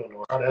 You don't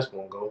know how that's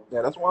gonna go.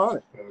 Yeah, that's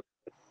 100.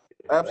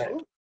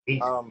 Absolutely.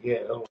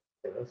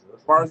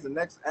 As far as the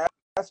next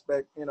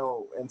aspect,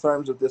 in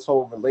terms of this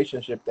whole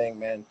relationship thing,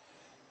 man,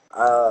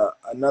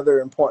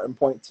 another important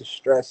point to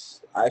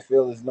stress, I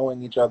feel, is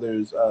knowing each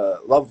other's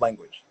love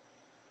language.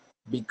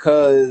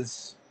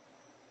 Because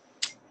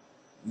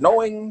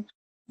knowing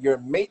your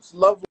mate's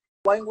love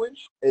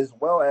language as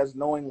well as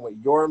knowing what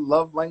your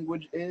love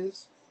language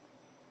is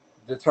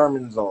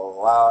determines a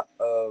lot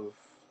of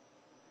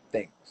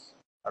things.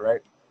 All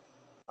right.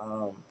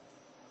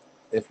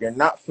 If you're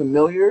not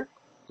familiar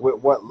with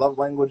what love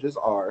languages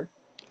are,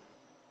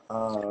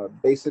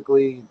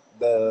 basically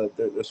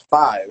there's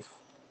 5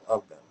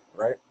 of them,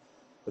 right?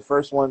 The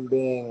first one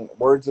being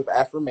words of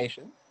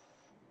affirmation,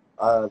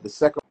 the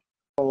second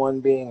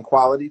one being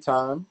quality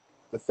time,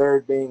 the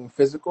third being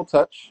physical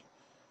touch,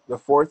 the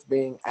fourth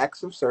being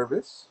acts of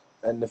service,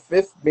 and the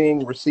fifth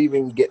being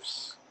receiving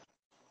gifts.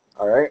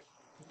 All right.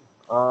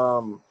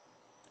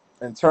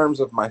 In terms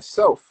of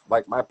myself,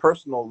 like my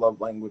personal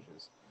love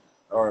languages,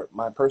 or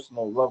my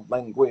personal love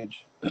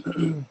language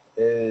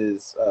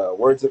is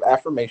words of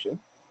affirmation.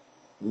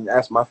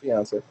 Ask my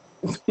fiance.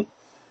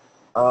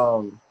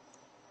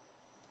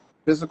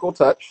 Physical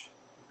touch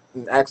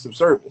and acts of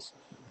service.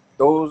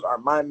 Those are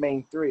my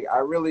main 3. I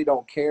really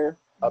don't care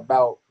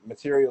about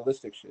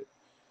materialistic shit.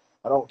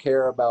 I don't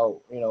care about,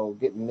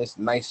 getting this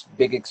nice,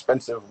 big,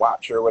 expensive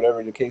watch or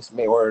whatever the case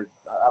may, or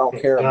I don't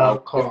care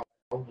about.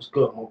 What's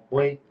good, my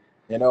boy?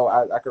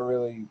 I could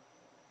really,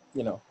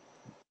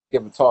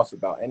 give a toss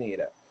about any of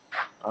that.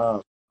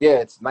 Yeah,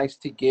 it's nice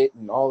to get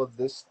and all of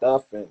this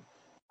stuff and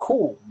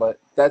cool, but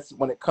that's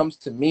when it comes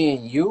to me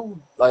and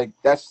you, like,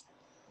 that's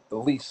the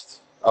least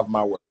of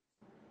my work.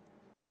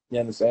 You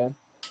understand?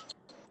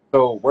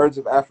 So, words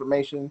of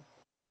affirmation.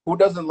 Who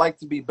doesn't like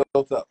to be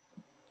built up?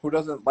 Who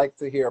doesn't like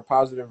to hear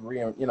positive,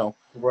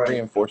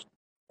 reinforcement?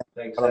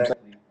 Exactly.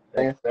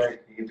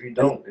 Exactly. If you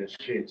don't, then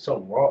shit,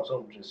 something wrong.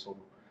 Something just so.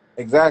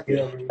 Exactly.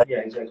 You know what I mean? Yeah,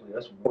 exactly.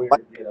 That's weird.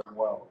 Yeah, that's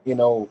wild.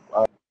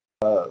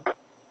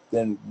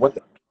 Then what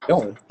the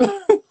doing?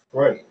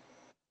 Right.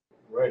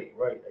 Right.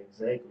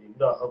 Exactly. You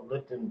know,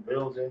 uplifting,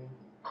 building,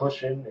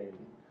 pushing, and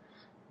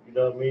you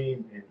know what I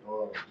mean. And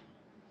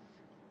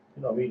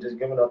just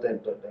giving out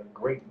that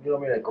great,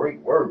 that great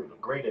word, a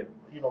great,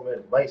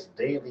 advice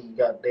daily,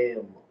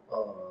 goddamn,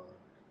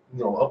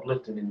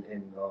 uplifting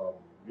and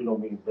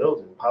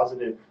building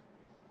positive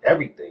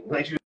everything.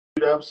 Like you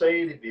know what I'm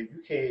saying? If you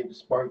can't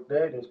spark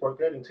that and spark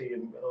that into your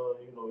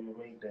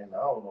mate, then I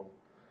don't know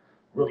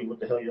really what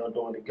the hell y'all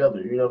doing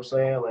together. You know what I'm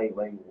saying? Like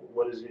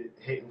what is it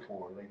hitting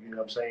for? Like you know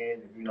what I'm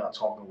saying? If you're not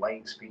talking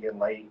light, speaking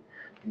light,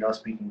 you're not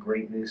speaking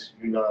greatness,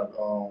 you're not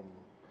doing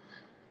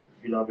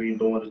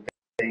the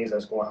things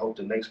that's going to help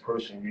the next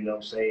person. You know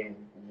what I'm saying?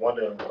 Want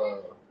to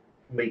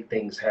make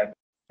things happen.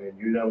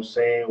 You know what I'm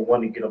saying?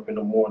 Want to get up in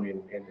the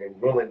morning and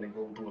willing to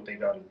go do what they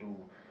got to do.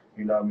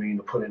 You know what I mean?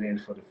 To put it in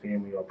for the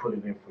family or put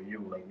it in for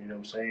you. Like, you know what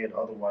I'm saying?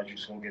 Otherwise, you're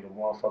just going to get a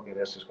motherfucker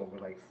that's just going to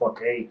be like, fuck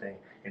everything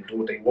and do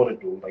what they want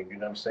to do. Like, you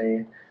know what I'm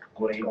saying?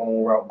 Go their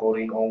own route, go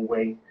their own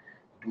way,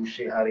 do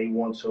shit how they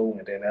want to,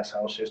 and then that's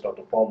how shit start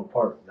to fall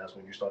apart. And that's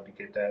when you start to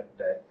get that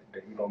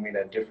you know what I mean,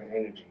 that different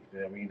energy. You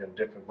know what I mean? Them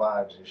different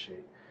vibes and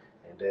shit.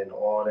 And then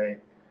all that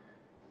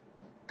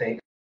thing,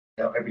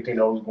 everything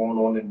that was going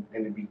on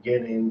in the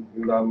beginning,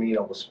 you know what I mean,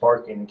 that was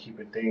sparking and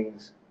keeping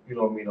things, you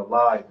know what I mean,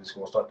 alive, it's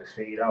gonna start to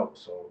fade out.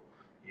 So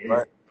yeah,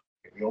 Right.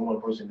 if you don't want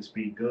a person to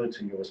speak good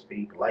to you or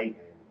speak light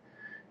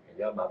and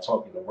y'all not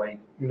talking the right,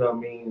 you know what I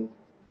mean,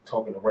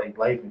 talking the right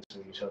life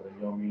into each other,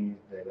 you know what I mean,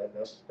 then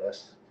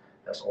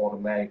that's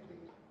automatically,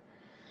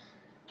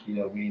 you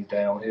know what I mean,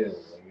 downhill,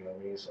 like, you know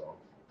what I mean. So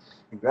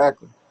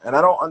Exactly. And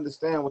I don't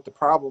understand what the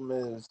problem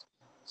is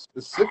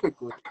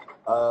specifically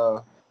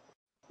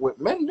with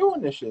men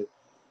doing this shit.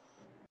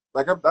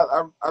 Like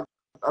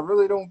I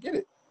really don't get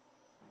it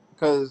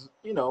because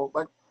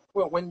like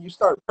when you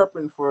start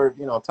prepping for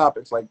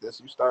topics like this,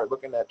 you start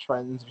looking at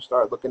trends, you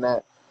start looking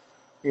at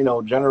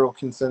general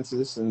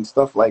consensus and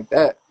stuff like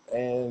that,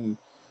 and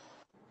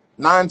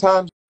 9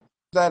 times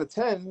out of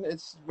 10,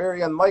 it's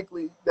very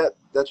unlikely that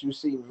you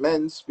see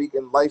men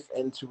speaking life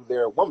into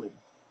their woman.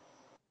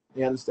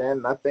 You understand?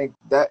 And I think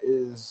that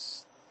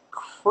is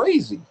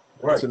crazy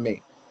right, to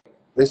me.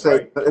 They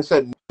said right. it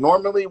said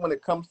normally when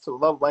it comes to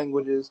love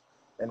languages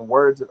and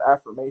words of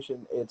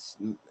affirmation, it's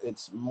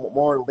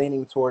more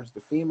leaning towards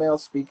the female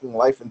speaking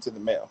life into the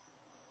male.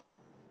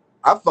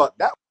 I thought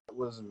that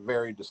was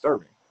very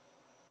disturbing.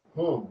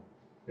 Hmm.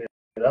 Yeah,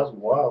 that's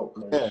wild.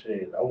 Cause Yeah,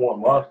 shit,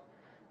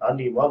 I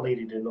need my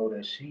lady to know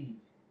that she,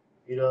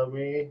 you know what I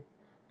mean,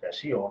 that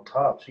she on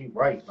top, she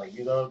right, like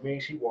you know what I mean.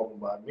 She walking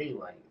by me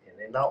like, and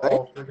then not right?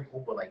 all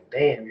physical, but like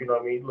damn, you know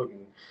what I mean.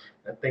 Looking,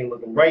 that thing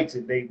looking right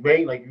today,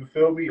 babe. Like you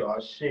feel me? Oh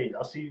shit,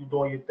 I see you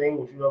doing your thing.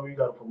 But you know what I mean. You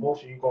got a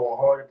promotion. You going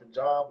hard at the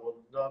job, or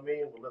you know what I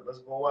mean. Well, let's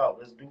go out.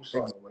 Let's do Ex-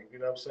 something. Like you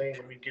know what I'm saying.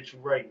 Let me get you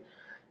right.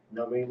 You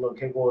know what I mean? Look,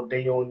 here go a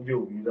day on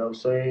you. You know what I'm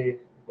saying?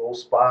 Go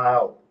spy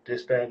out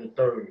this, that, and the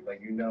third.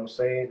 Like, you know what I'm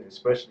saying?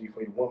 Especially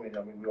for your woman.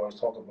 I mean, we always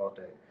talk about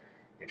that.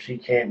 If she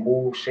can't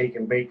move, shake,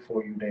 and bake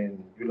for you,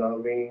 then, you know what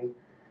I mean?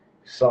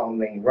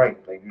 Something ain't right.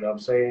 Like, you know what I'm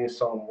saying?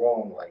 Something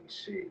wrong. Like,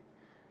 shit.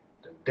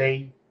 The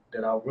day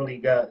that I really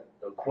got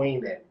a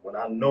queen that when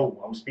I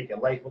know I'm speaking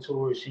life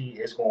into her, she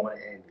is going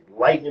to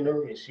enlighten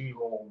her and she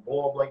going to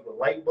blow up like the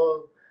light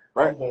bulb.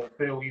 right. I'm going to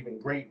feel even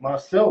great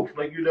myself.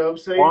 Like, you know what I'm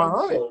saying?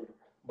 100. So,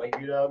 like,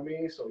 you know what I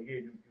mean? So, yeah,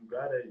 you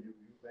gotta,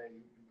 man,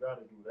 you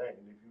gotta do that.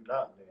 And if you're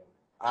not, then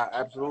I I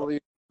absolutely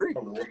agree.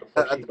 don't know what the fuck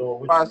That's she doing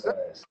with why I you said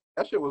guys.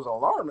 that shit was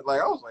alarming.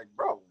 Like I was like,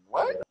 bro,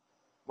 what? Yeah,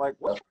 Like,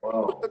 what's that's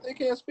wrong with wild. that they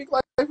can't speak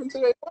life into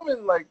their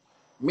women? Like,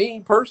 me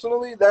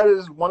personally, that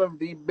is one of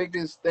the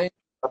biggest things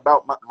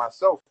about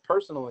myself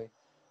personally.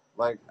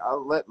 Like, I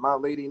let my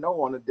lady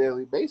know on a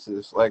daily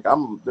basis. Like,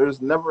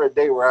 there's never a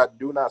day where I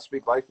do not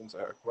speak life into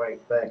her. Right,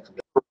 facts.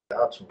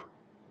 Got to.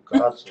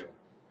 Got to.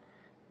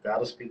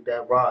 Gotta speak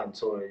that rhyme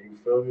to her. You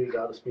feel me?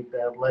 Gotta speak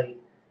that light.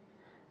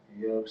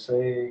 You know what I'm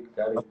saying?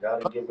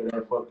 Gotta give it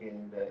that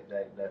fucking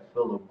that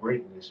feel of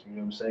greatness. You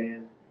know what I'm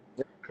saying?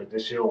 Cause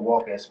this she'll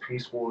walk as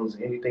peaceful as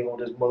anything on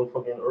this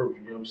motherfucking earth.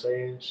 You know what I'm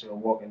saying? She'll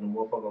walk in the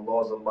motherfucking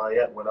laws of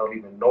Mayat without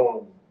even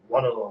knowing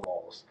one of the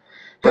laws.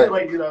 Right.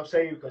 Like you know what I'm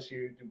saying? Because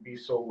she would be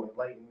so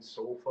enlightened,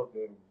 so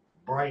fucking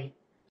bright,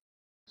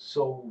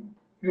 so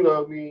you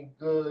know what I mean,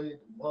 good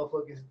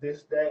motherfuckers,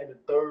 this, that, and the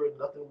third.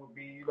 Nothing would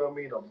be, you know what I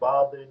mean, a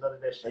bother, none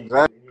of that shit. And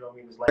Exactly. you know what I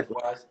mean, it's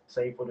likewise,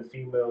 same for the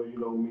female, you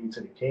know what I mean,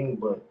 to the king,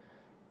 but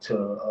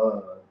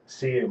to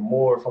see it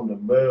more from the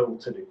male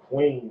to the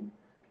queen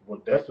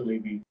would definitely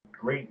be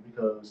great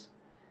because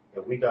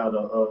if we got a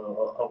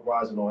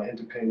uprising on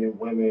independent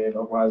women,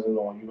 uprising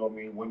on you know what I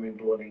mean, women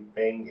doing their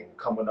thing and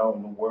coming out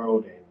in the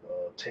world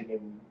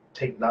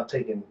and not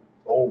taking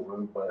over,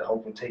 but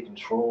helping take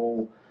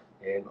control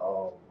and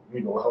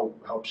you know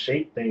help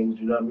shape things.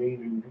 You know what I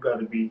mean? You got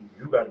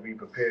to be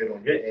prepared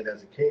on your end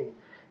as a king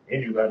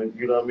and you gotta,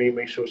 you know what I mean,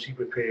 make sure she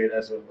prepared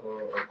as a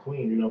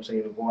queen, you know what I'm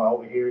saying, to go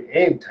out here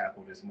and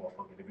tackle this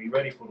motherfucker, to be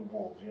ready for the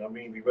wolves, you know what I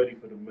mean, be ready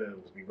for the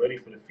males, be ready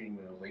for the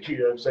females, like, you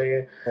know what I'm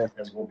saying, Yeah.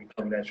 that's gonna be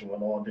coming at you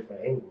on all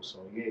different angles,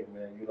 so yeah,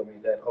 man, you know what I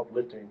mean, that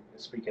uplifting and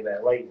speaking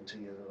that light into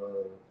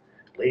your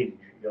ladies,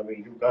 you know what I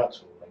mean, you got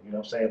to, like, you know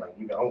what I'm saying, like,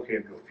 I don't care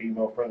if you're a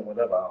female friend,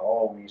 whatever, I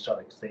always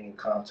try to stay in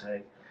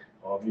contact,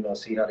 you know,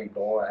 see how they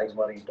doing, ask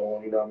how they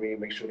doing, you know what I mean,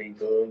 make sure they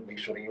good, make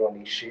sure they on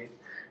these shit,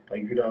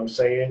 like, you know what I'm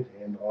saying,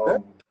 Yeah.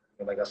 and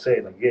like I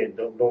said, like yeah,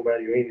 don't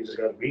matter your age, you just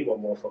gotta be my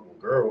motherfucking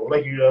girl.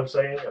 Like you know what I'm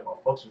saying? If I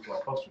fucks with you, I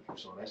fucks with you.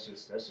 So that's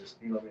just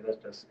you know what I mean,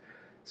 that's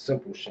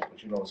simple shit.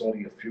 But you know, it's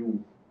only a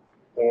few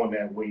on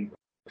that wave,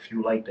 a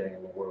few like that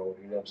in the world,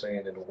 you know what I'm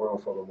saying? In the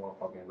world full of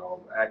motherfucking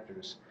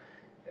actors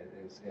and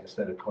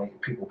instead of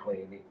people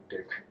playing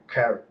their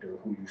character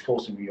who you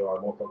supposed to be are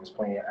motherfuckers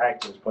playing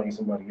actors playing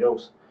somebody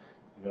else.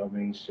 You know what I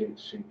mean? Shit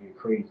get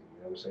crazy,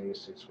 you know what I'm saying?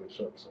 Shit switch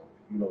up, so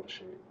you know the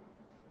shit.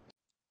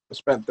 I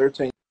spent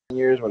 13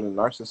 years with a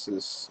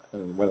narcissist,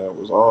 and when it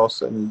was all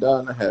said and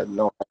done, I had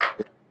no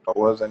idea who I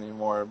was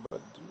anymore. But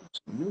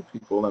some new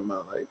people in my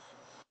life,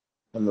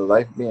 and the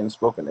life being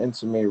spoken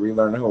into me,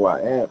 relearn who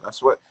I am.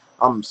 That's what.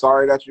 I'm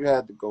sorry that you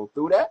had to go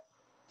through that.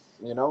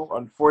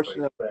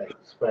 Unfortunately,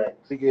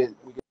 we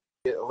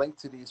get linked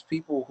to these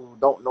people who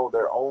don't know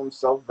their own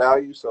self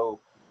value, so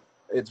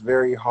it's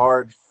very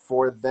hard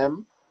for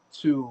them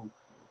to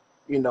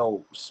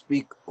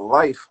speak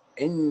life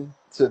into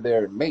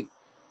their mate.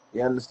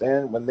 You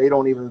understand? When they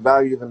don't even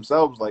value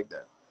themselves like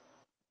that.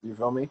 You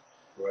feel me?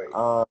 Right.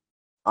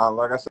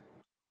 Like I said,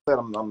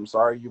 I'm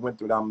sorry you went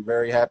through that. I'm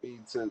very happy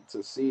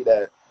to see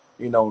that,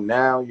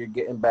 now you're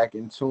getting back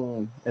in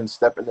tune and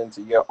stepping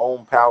into your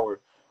own power.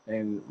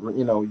 And,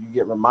 you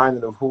get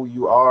reminded of who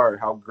you are,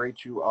 how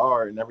great you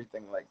are, and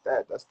everything like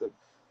that. That's the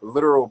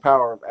literal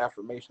power of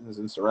affirmations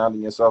and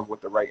surrounding yourself with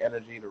the right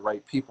energy, the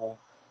right people.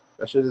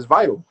 That shit is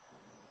vital,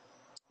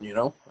 and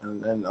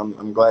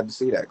I'm glad to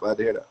see that. Glad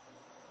to hear that.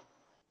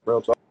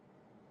 Real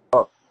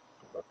talk.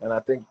 And I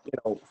think,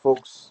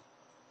 folks,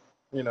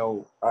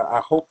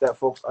 I hope that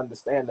folks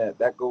understand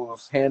that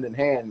goes hand in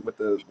hand with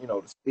the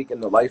speaking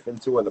the life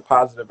into or the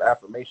positive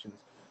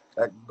affirmations.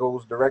 That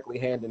goes directly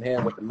hand in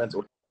hand with the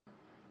mental,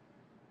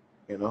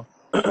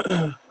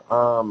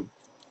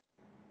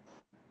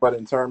 but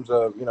in terms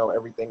of,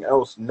 everything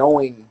else,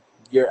 knowing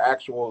your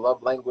actual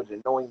love language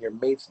and knowing your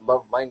mate's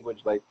love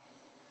language, like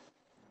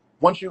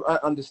once you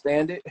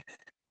understand it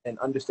and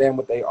understand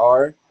what they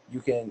are,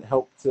 you can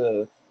help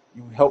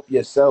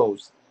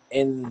yourselves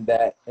in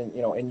that, and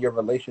in your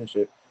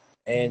relationship,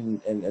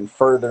 and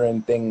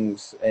furthering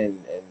things,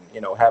 and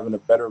having a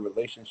better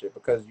relationship,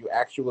 because you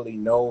actually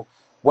know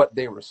what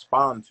they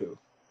respond to.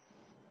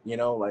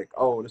 Like,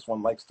 oh, this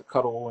one likes to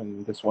cuddle,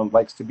 and this one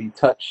likes to be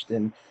touched,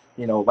 and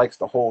likes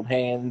to hold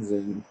hands,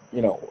 and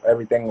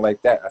everything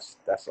like that.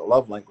 That's a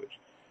love language.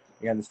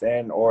 You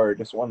understand? Or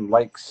this one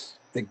likes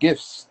the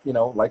gifts,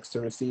 likes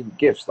to receive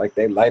gifts. Like,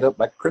 they light up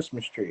like a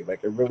Christmas tree.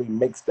 Like, it really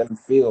makes them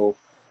feel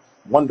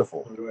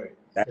wonderful. Right.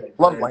 That's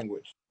love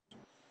language.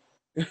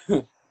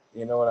 You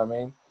know what I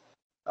mean?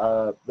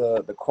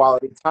 The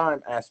quality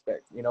time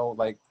aspect,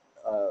 like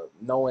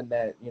knowing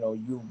that,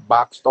 you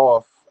boxed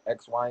off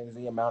X, Y, and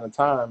Z amount of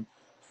time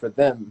for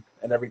them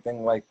and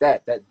everything like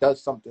that. That does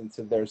something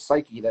to their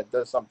psyche. That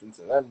does something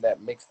to them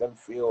that makes them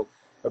feel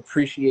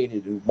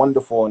appreciated and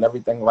wonderful and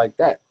everything like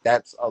that.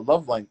 That's a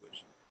love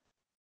language.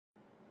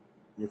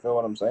 You feel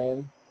what I'm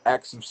saying?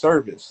 Acts of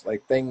service,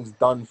 like things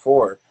done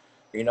for,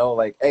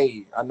 like,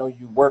 hey, I know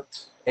you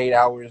worked 8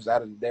 hours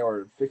out of the day,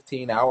 or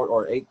 15 hours,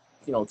 or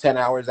 10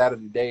 hours out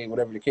of the day,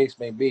 whatever the case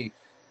may be.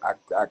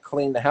 I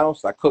cleaned the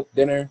house, I cooked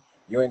dinner.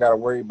 You ain't got to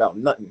worry about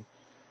nothing.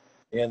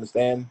 You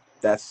understand?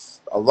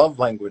 That's a love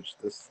language.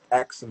 This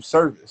acts of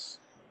service.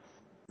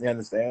 You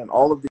understand?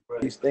 All of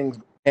these things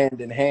go hand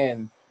in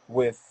hand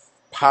with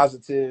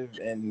positive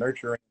and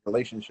nurturing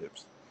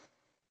relationships.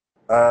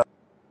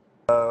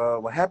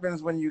 What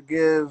happens when you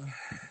give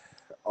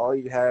all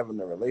you have in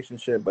the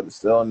relationship, but it's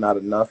still not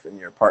enough, and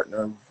your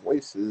partner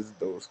voices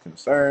those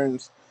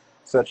concerns,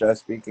 such as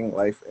speaking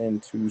life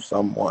into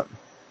someone?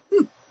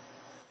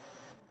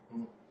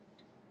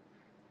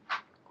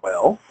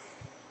 Well,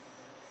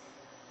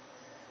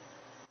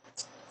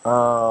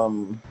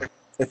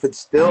 if it's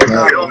still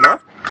not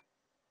enough,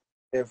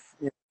 if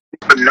if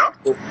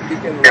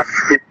speaking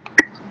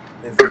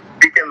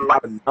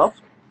life is not enough,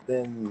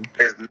 then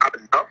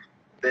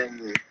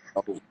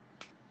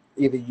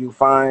either you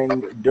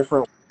find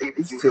different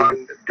ways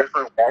to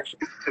action,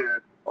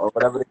 or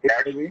whatever the case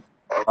may be,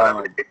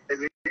 or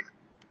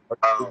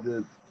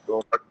you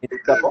need to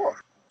step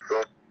off.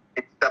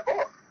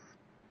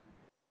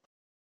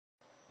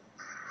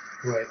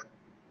 Right.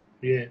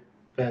 Yeah.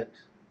 Facts.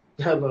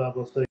 I know I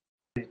was gonna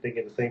say,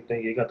 thinking the same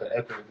thing. You got the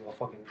echo of a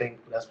fucking thing.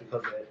 But that's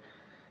because that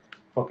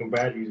fucking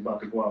battery's about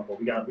to go out. But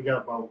we got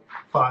about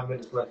 5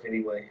 minutes left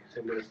anyway.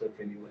 10 minutes left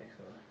anyway.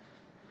 So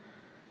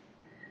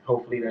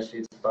hopefully that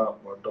shit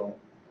stop or don't.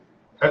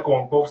 Echo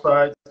on both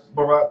sides,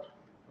 Barack.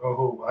 Or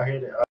who? I hear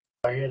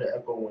the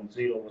echo when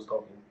Zito was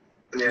talking.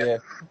 Yeah.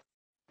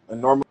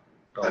 And normally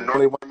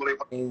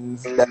what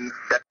means that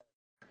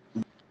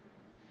you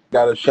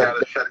gotta shut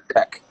it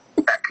back.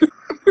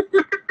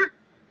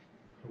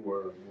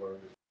 Word.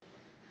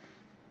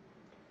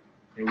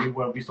 And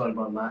we started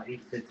about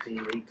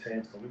 8:15,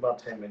 8:10, so we about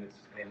 10 minutes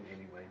in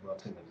anyway. About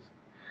 10 minutes.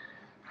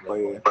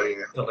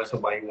 Unless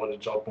somebody want to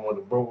jump on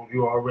the bro,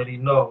 you already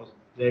know.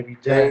 Debbie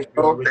Jazz,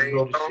 you already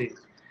know the shit.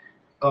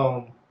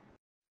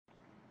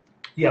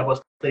 Yeah, I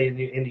was saying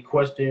any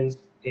questions,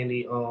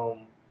 any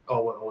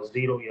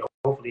Zito, yeah,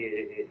 hopefully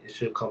it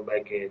should come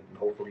back in.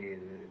 Hopefully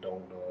it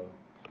don't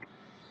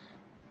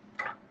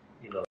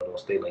don't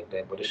stay like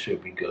that, but it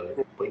should be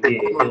good. But yeah,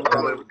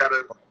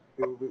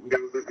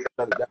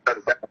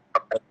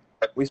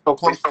 we so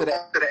close to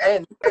the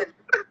end.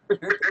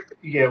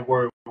 Yeah,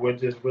 we'll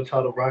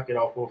try to rock it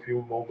out for a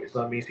few moments.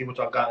 I mean, see what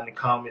y'all got in the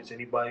comments.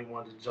 Anybody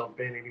wants to jump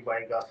in?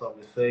 Anybody got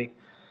something to say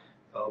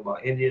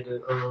about any of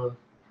the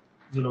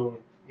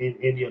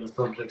any of the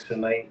subjects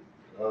tonight?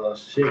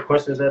 Shit,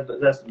 questions that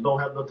don't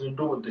have nothing to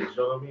do with this. You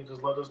know what I mean?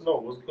 Just let us know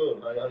what's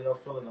good. How y'all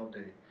feeling out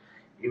there?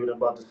 Even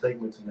about the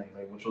segment tonight,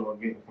 like what y'all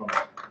getting from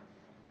it.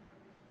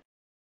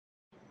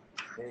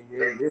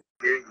 Yeah.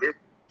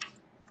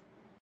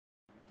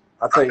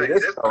 I'll tell you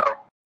this though.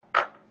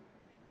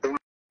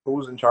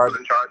 Who's in charge?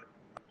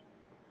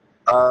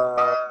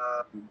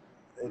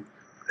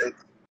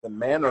 The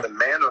man or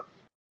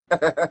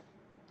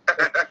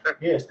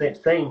Yeah,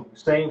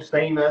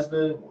 same as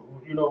the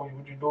what you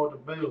do with the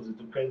Bills. It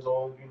depends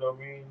on you know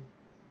what I mean,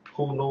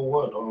 who know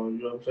what, or you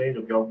know what I'm saying.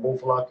 If y'all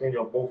both locked in,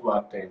 y'all both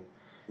locked in.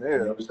 Yeah. You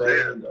know what I'm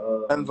saying?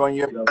 Depends on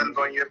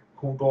your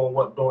who doing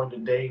what during the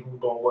day, who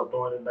doing what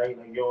during the night.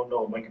 Like you don't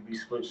know, it could be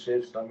split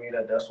shifts. I mean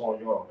that's on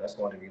y'all. That's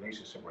on the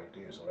relationship right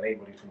there. So it ain't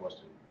really too much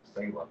to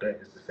say about that.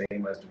 It's the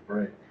same as the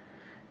bread.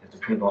 It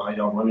depends on how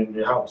y'all run in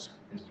your house.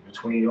 It's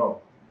between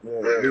y'all.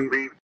 Yeah,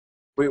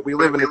 we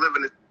live in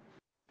it.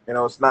 You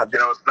know, it's not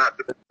just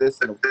this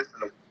and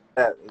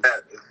that.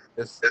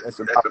 It's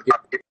about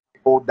getting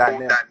full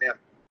dynamic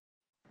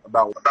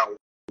about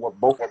what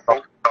both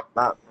are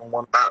not on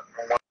one.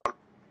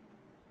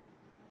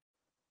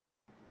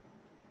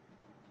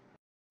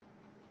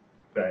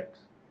 Facts.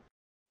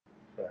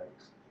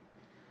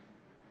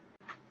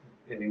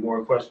 Any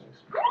more questions?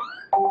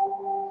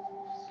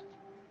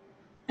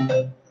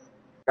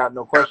 Got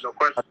no question.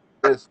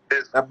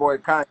 That boy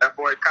Kanye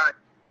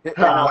hit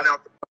one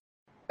out the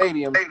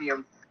stadium.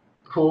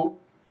 Who?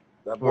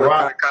 That boy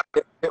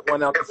Kanye hit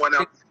one out the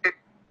stadium.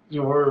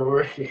 You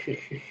were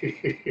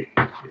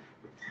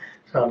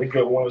trying to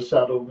get one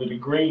shot over the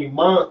green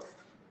month.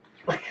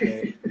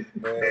 He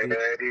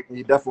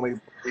definitely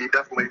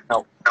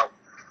helped.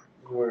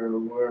 Word.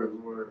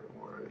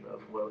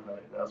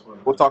 That's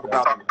what. We'll talk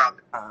about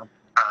time.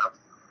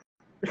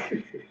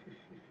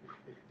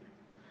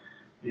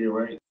 Yeah,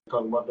 right.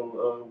 Talk about them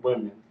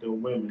women. I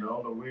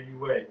don't know where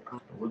you at.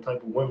 What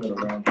type of women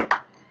around you?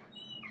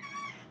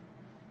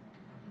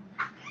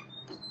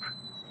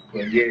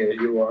 But yeah,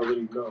 you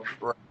already know.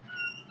 Right.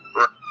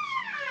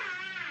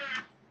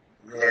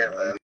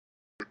 Yeah.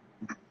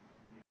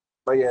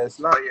 But yeah, it's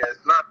not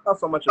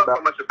so much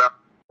about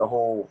the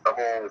whole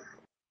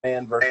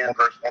man versus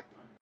woman.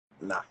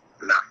 Nah.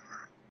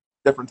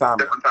 Different time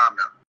now.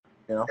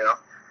 You know?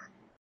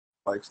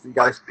 Like you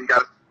guys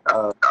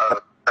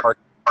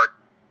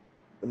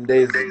them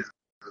days a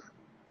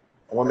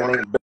woman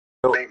ain't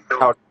built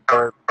out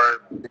for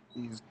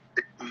these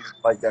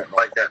like that.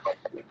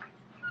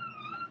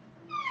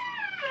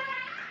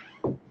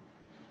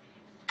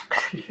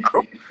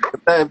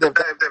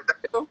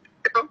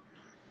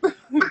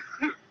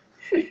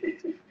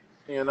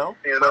 You know,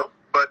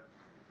 but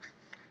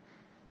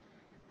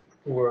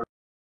word,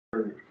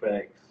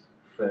 facts.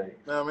 You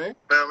know what I mean?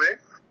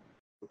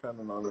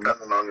 Depending on the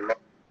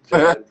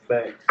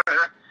facts.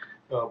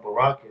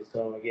 Barack is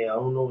yeah, I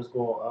don't know what's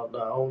going on. I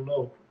don't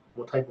know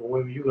what type of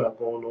women you got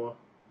going on.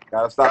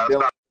 Gotta stop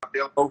dealing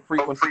low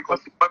frequency.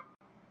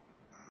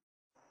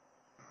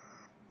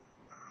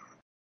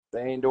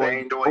 They ain't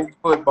doing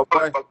good, but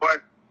boy,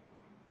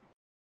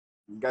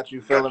 got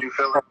you feeling.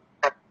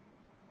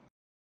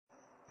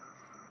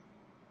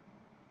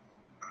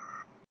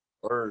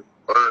 Word.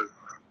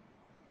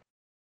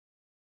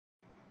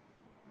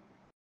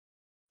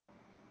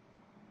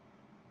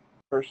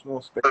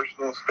 Personal space.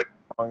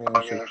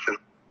 Should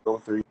go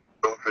through.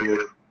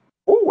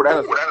 Ooh, that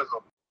is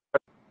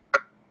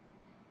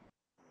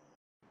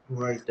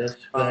right. That's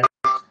facts.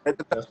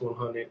 That's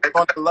 100.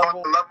 On the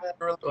level.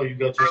 Oh, you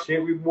got your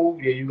shit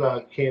removed? Yeah, you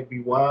can't be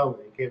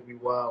wilding. And you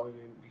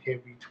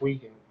can't be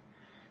tweaking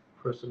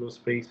personal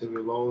space and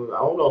belongings. I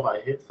don't know if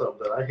I hit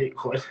something. I hit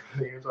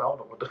questionnaires. I don't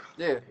know what the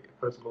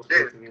personal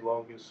space and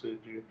belongings should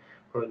you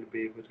for to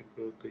be able to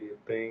go through your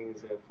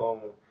things and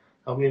phone.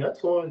 I mean, that's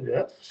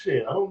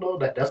shit. I don't know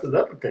that. That's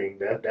another thing.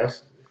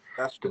 That's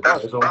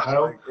depends on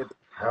how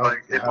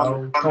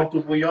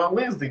comfortable y'all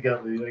is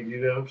together. Like, you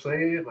know what I'm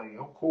saying? Like,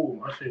 I'm cool.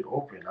 My shit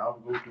open. I'll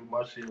go through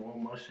my shit,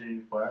 on my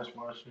shit, flash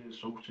my shit,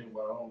 show shit,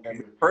 but I don't care.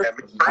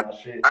 This is my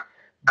shit.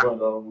 But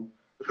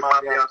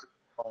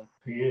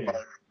yeah.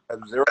 At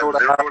 0 to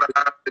 100,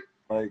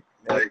 like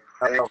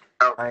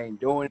I ain't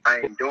doing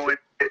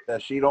it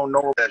that she don't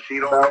know about. She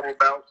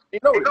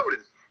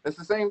noticed. It's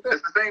the same thing.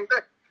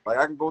 Like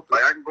I can go through.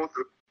 I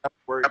don't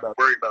worry about.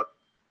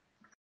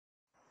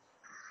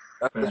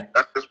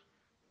 That's just.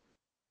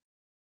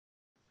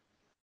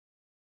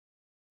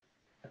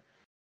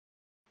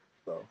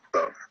 So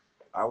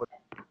I would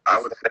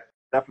say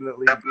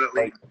definitely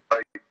like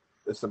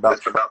it's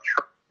about the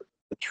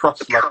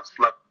trust level.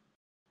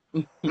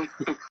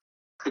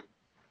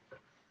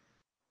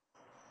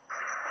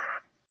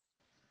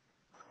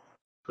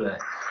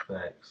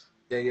 Facts.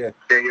 Yeah.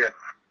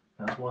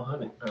 That's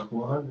 100.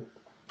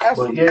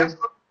 But yeah,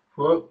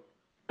 well,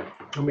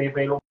 I mean, if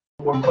ain't no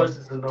more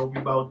questions, then we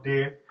about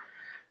there.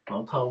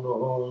 I'm talking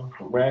to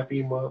wrap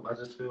him up. I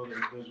just feel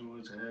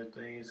individuals to add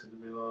things to the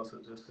bill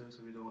just so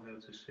we don't have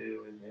to share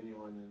with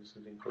anyone and just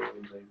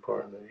encourage a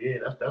partner. Yeah,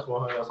 that's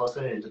 100. That's what I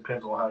said. It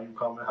depends on how you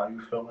coming, how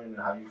you feeling, and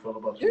how you feel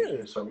about your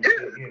shit. Certain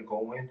shit,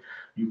 go in.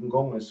 You can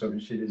go in. Certain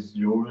shit is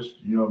yours.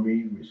 You know what I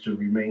mean? It should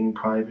remain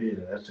private.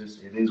 And that's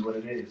just it is what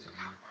it is.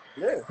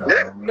 Yeah.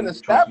 I mean,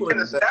 Establish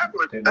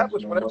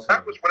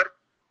whatever.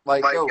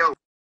 Like, yo,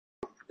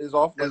 is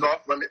off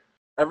limit.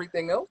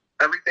 Everything else,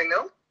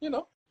 you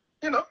know.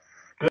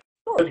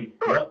 Goody.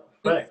 Yep.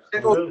 Facts.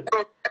 Good.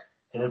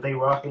 And if they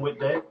rocking with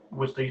that,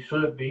 which they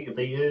should be, if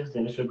they is,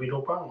 then it should be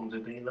no problems.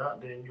 If they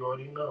not, then you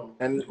already know.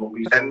 And it's gonna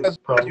be some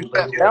problems.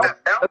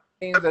 That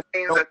means that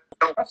you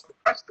don't trust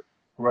it.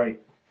 Right.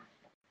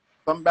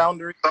 Some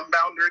boundaries.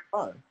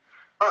 Fine.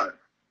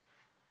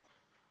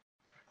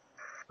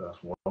 That's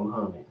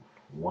 100.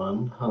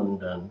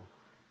 100. All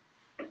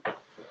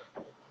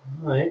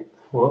right.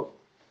 Well,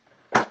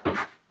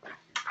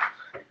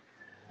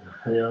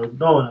 how y'all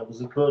doing? That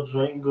was a good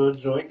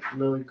joint.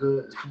 Another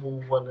good,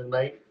 smooth one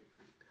tonight.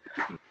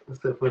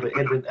 Except for the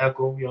ending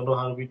echo. Y'all know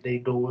how they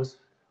do us.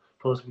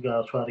 Plus, we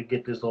gotta try to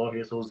get this on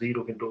here so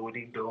Zito can do what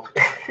he do.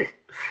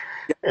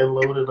 And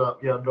load it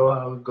up. Y'all know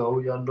how it go.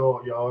 Y'all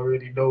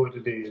already know what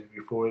it is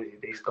before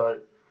they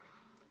start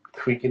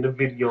tweaking the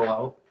video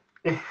out.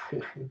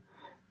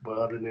 But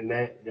other than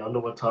that, y'all know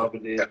what time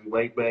it is. We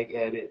right back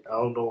at it. I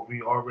don't know if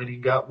we already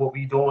got what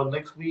we doing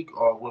next week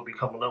or we'll be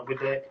coming up with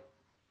that.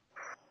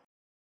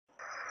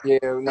 Yeah,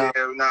 nah.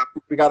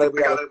 We gotta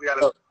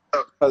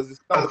because it's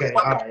okay,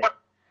 all right.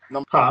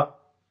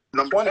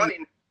 Number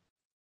 20.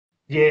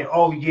 Yeah,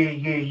 oh yeah.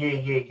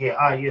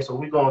 All right, yeah, so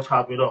we're gonna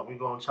chop it up. We're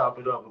gonna chop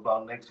it up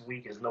about next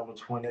week is number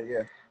 20.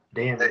 Yeah.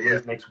 Damn, it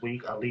is next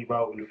week. I leave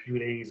out in a few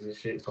days and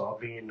shit, so I'll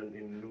be in a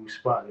new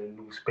spot, in a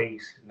new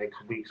space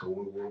next week. So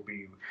we'll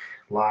be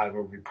live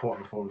and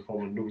reporting from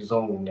a new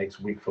zone next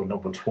week for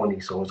number 20.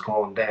 So it's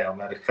going down.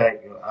 Matter of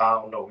fact, I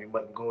don't know. We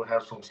might go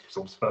have some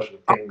special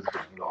things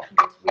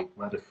next week.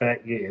 Matter of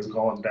fact, yeah, it's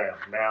going down.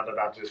 Now that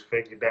I just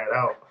figured that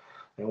out,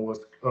 and was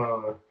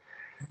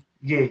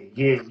yeah,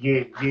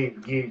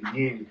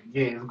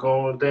 it's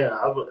going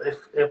down.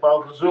 If I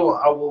was you,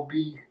 I will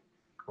be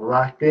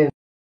locked in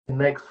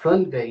next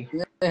Sunday.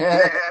 You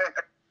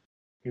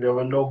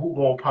never know who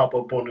gonna pop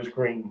up on the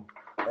screen.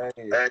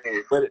 Hey,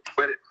 with it.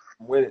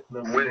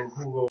 Never know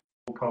who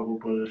gonna pop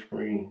up on the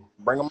screen.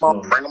 Bring them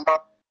up.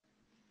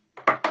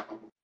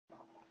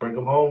 Bring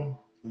them home.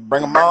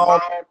 Bring them all.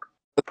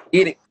 Let's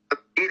eat it.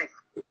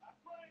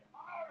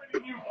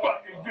 You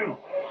fucking do.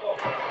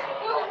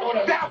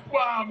 That's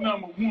why I'm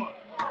number one.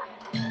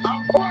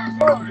 I'm worse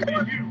harder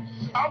than you.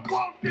 I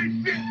want this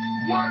shit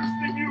worse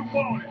than you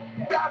want it.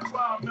 That's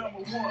why I'm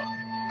number one.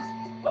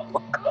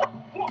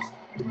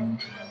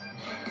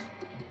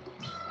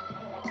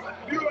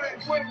 You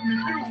ain't willing to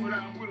do what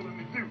I'm willing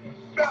to do.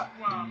 That's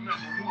why I'm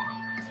number one.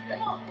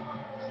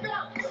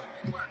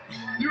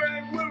 You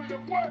ain't willing to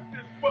work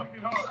this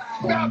fucking hard.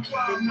 That's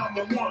why I'm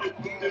number one.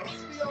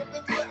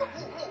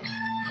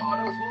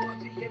 Harder for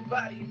the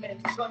embodiment,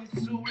 Sun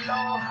Tzu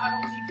Law. I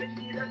don't even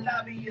need a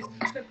lobbyist,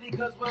 simply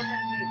cause we're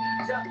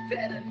many. Duck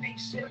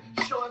detonation,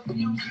 short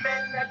fuse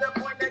men at the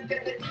point of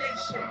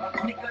detonation.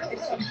 Nigga,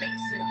 it's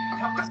amazing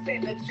how I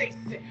stand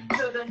adjacent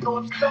to the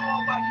North Star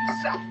while you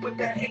south with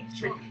the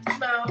hatred.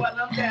 Smile while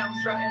I'm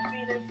downtrodden,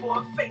 feeling for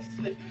a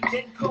facelift.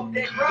 Then code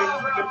that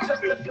ground,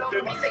 just to feel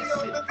the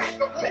basics.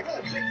 Back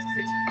to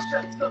basics,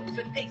 shuts up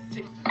to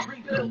ASICs.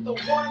 Rebuild the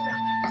one,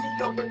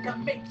 Neo in the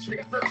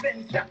Matrix.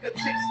 Revenge, I could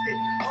taste it.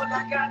 All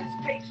I got is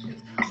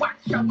patience. Watch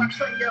how I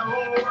turn your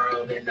whole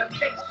world into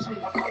patience.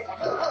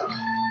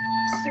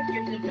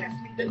 Sickening, pass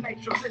me the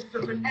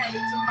nitroglycerin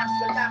added to my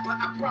saliva.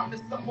 I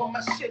promise I'm on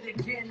my shit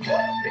again. If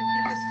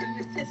you listen,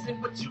 this isn't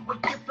what you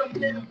would get from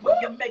them. When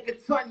you make a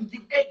ton,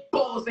 you 8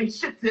 balls ain't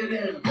shit to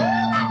them.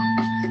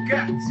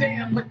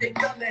 Goddamn, what they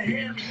done to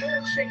him.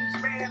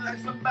 Change man like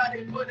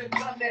somebody put a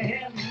gun to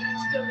him.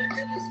 Still in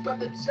this for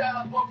the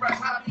job or a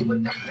hobby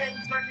with the pen.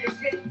 Turn your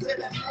game to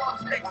that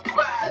swarm's next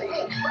body.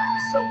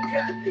 So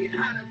godly,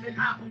 hotter than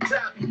Abu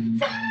Dhabi.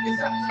 Funky as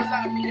hot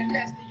salami and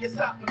nasty as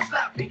hot and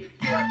sloppy.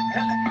 Yeah,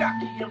 hella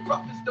cocky and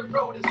rough as the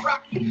road is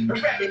rocky.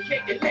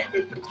 Eradicated land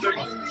with the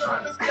trees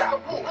trying to stop.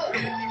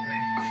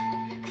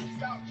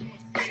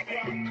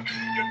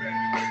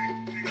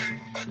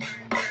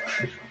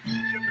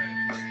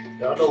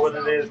 Y'all know what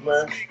it is,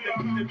 man.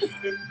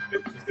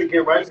 It's the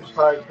Get Righteous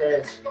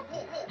podcast.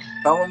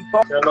 Tell them.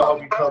 Y'all know how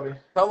we coming.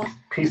 Tell them.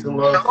 Peace and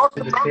love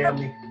to the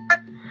family.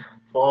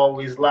 For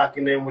always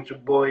locking in with your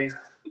boys.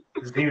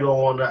 Zito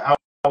on the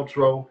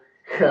outro.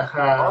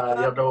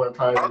 Y'all know what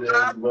time it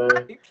is,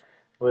 man.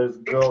 Let's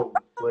go.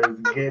 Let's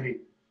get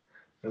it.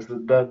 It's a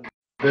done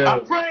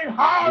deal.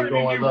 We're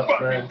going up,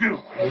 man.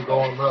 We're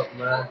going up,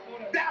 man.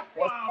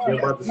 You're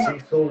about to see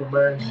soon,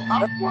 man.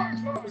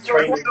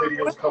 Training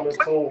videos coming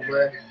soon,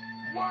 man.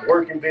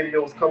 Working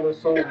videos coming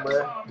soon,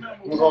 man.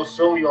 We're gonna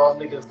show y'all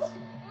niggas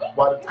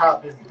why the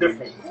top is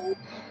different.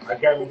 I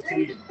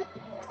guarantee you.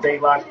 Stay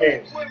locked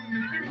in.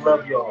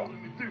 Love y'all.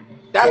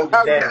 That's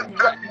how down.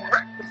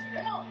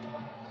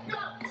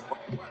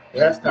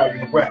 That's how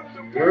you rap.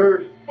 You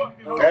heard?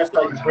 That's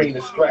how you bring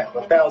the strap.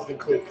 1,000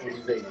 clips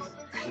these days.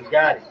 You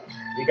got it.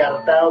 We got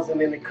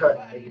 1,000 in the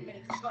cut, baby.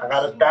 I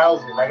got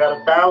 1,000. I got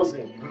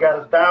 1,000. We got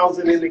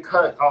 1,000 in the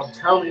cut. I'm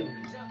telling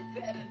you.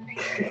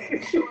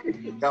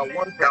 Got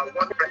one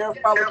hair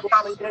follicle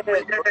on your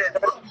head.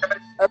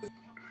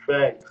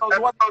 Facts.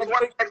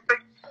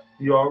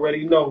 You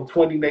already know.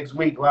 20 next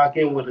week. Lock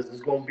in with us.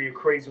 It's gonna be a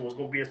crazy one. It's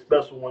gonna be a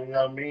special one. You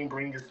know what I mean?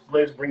 Bring your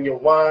splits. Bring your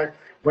wine.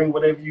 Bring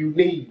whatever you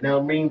need. You know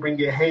what I mean? Bring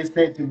your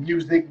headset, your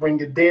music. Bring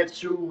your dance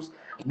shoes.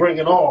 Bring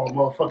it all,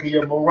 motherfucker.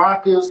 Your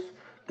maracas.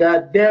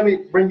 God damn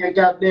it. Bring your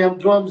goddamn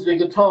drums, your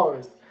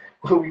guitars.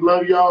 We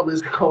love y'all.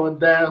 It's going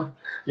down.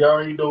 You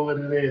already know what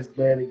it is,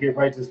 man. The Get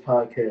Righteous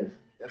Podcast.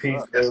 Yes,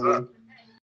 Peace, sir. family.